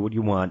care. Do what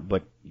you want,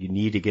 but you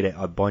need to get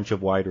a bunch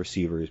of wide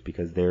receivers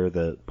because they're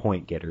the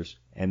point getters.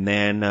 And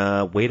then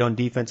wait on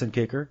defense and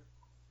kicker,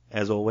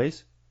 as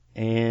always.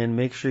 And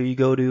make sure you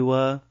go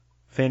to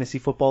Fantasy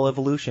Football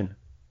Evolution.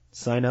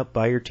 Sign up,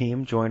 buy your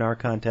team, join our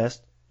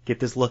contest, get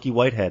this Lucky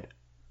Whitehead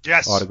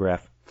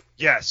autograph.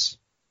 Yes.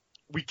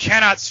 We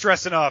cannot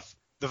stress enough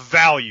the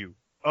value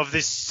of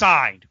this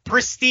signed,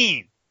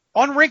 pristine,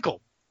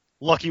 unwrinkled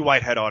Lucky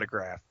Whitehead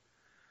autograph,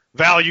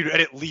 valued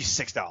at least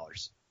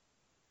 $6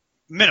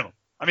 minimum.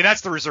 I mean,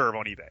 that's the reserve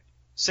on eBay.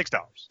 $6.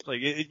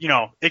 Like,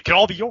 it could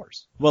all be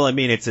yours. Well, I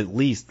mean, it's at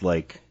least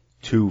like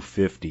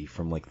 $250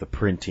 from like the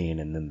printing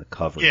and then the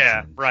cover.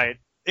 Yeah, right.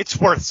 It's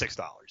worth $6.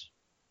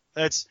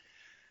 That's,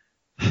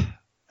 and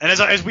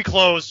as we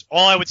close,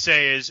 all I would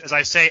say is, as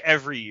I say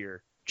every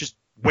year, just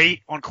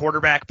wait on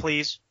quarterback,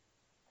 please.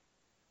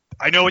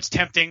 I know it's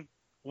tempting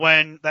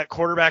when that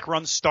quarterback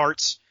run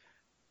starts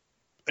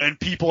and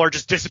people are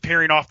just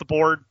disappearing off the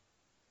board.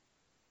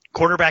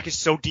 Quarterback is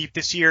so deep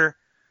this year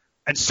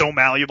and so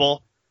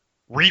malleable.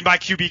 Read my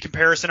QB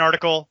comparison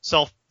article.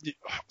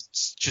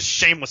 Just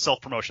shameless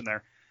self-promotion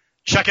there.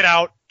 Check it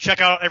out. Check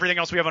out everything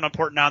else we have on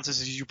Important Nonsense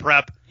as you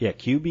prep. Yeah,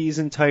 QBs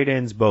and tight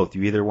ends both.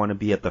 You either want to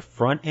be at the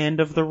front end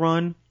of the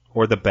run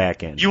or the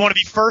back end. You want to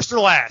be first or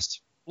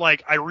last.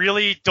 Like, I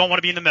really don't want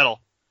to be in the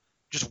middle.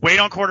 Just wait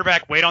on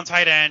quarterback, wait on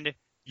tight end.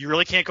 You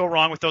really can't go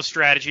wrong with those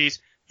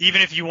strategies.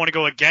 Even if you want to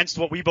go against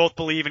what we both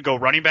believe and go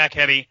running back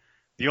heavy.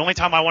 The only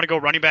time I want to go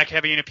running back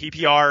heavy in a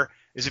PPR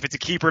is if it's a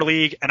keeper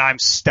league and I'm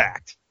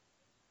stacked.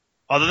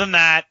 Other than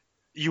that,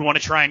 you want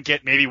to try and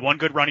get maybe one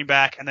good running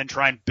back and then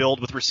try and build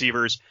with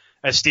receivers.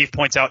 As Steve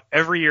points out,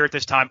 every year at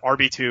this time,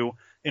 RB2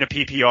 in a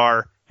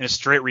PPR in a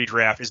straight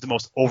redraft is the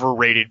most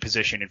overrated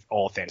position in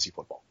all of fantasy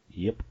football.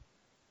 Yep.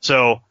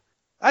 So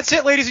that's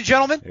it, ladies and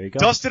gentlemen. There you go.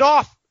 Dust it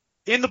off.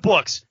 In the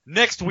books.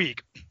 Next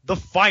week, the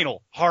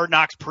final Hard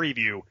Knocks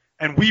preview,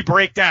 and we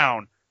break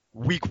down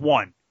week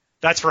 1.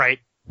 That's right.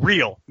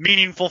 Real,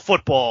 meaningful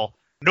football.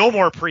 No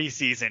more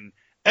preseason.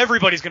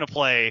 Everybody's going to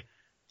play.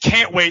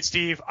 Can't wait,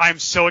 Steve. I'm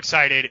so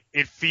excited.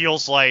 It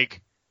feels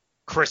like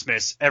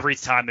Christmas every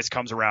time this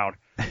comes around.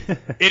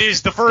 It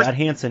is the first.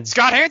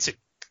 Scott Hansen.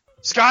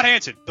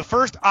 The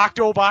first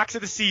Octo box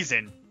of the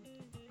season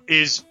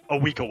is a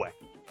week away.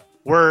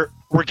 We're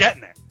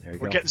getting there.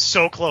 We're getting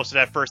so close to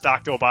that first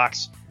Octo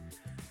box.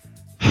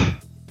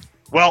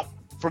 Well,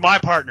 for my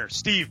partner,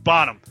 Steve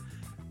Bonham,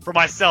 for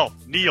myself,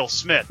 Neil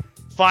Smith,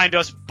 find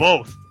us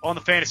both on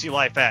the Fantasy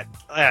Life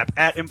app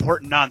at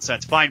Important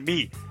Nonsense. Find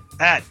me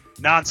at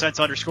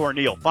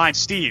Nonsense_Neil. Find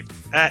Steve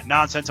at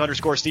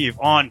Nonsense_Steve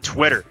on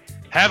Twitter.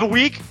 Have a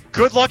week.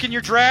 Good luck in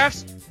your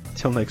drafts.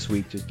 Until next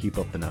week, just keep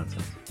up the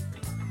nonsense.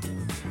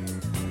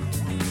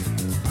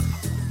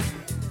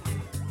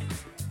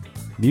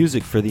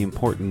 Music for the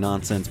Important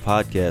Nonsense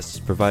podcast is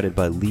provided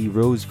by Lee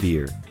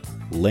Rosevear,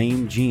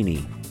 Lame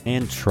Genie,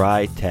 and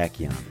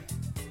Tritachyon.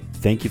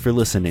 Thank you for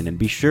listening, and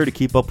be sure to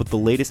keep up with the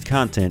latest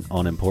content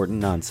on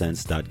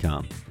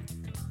ImportantNonsense.com.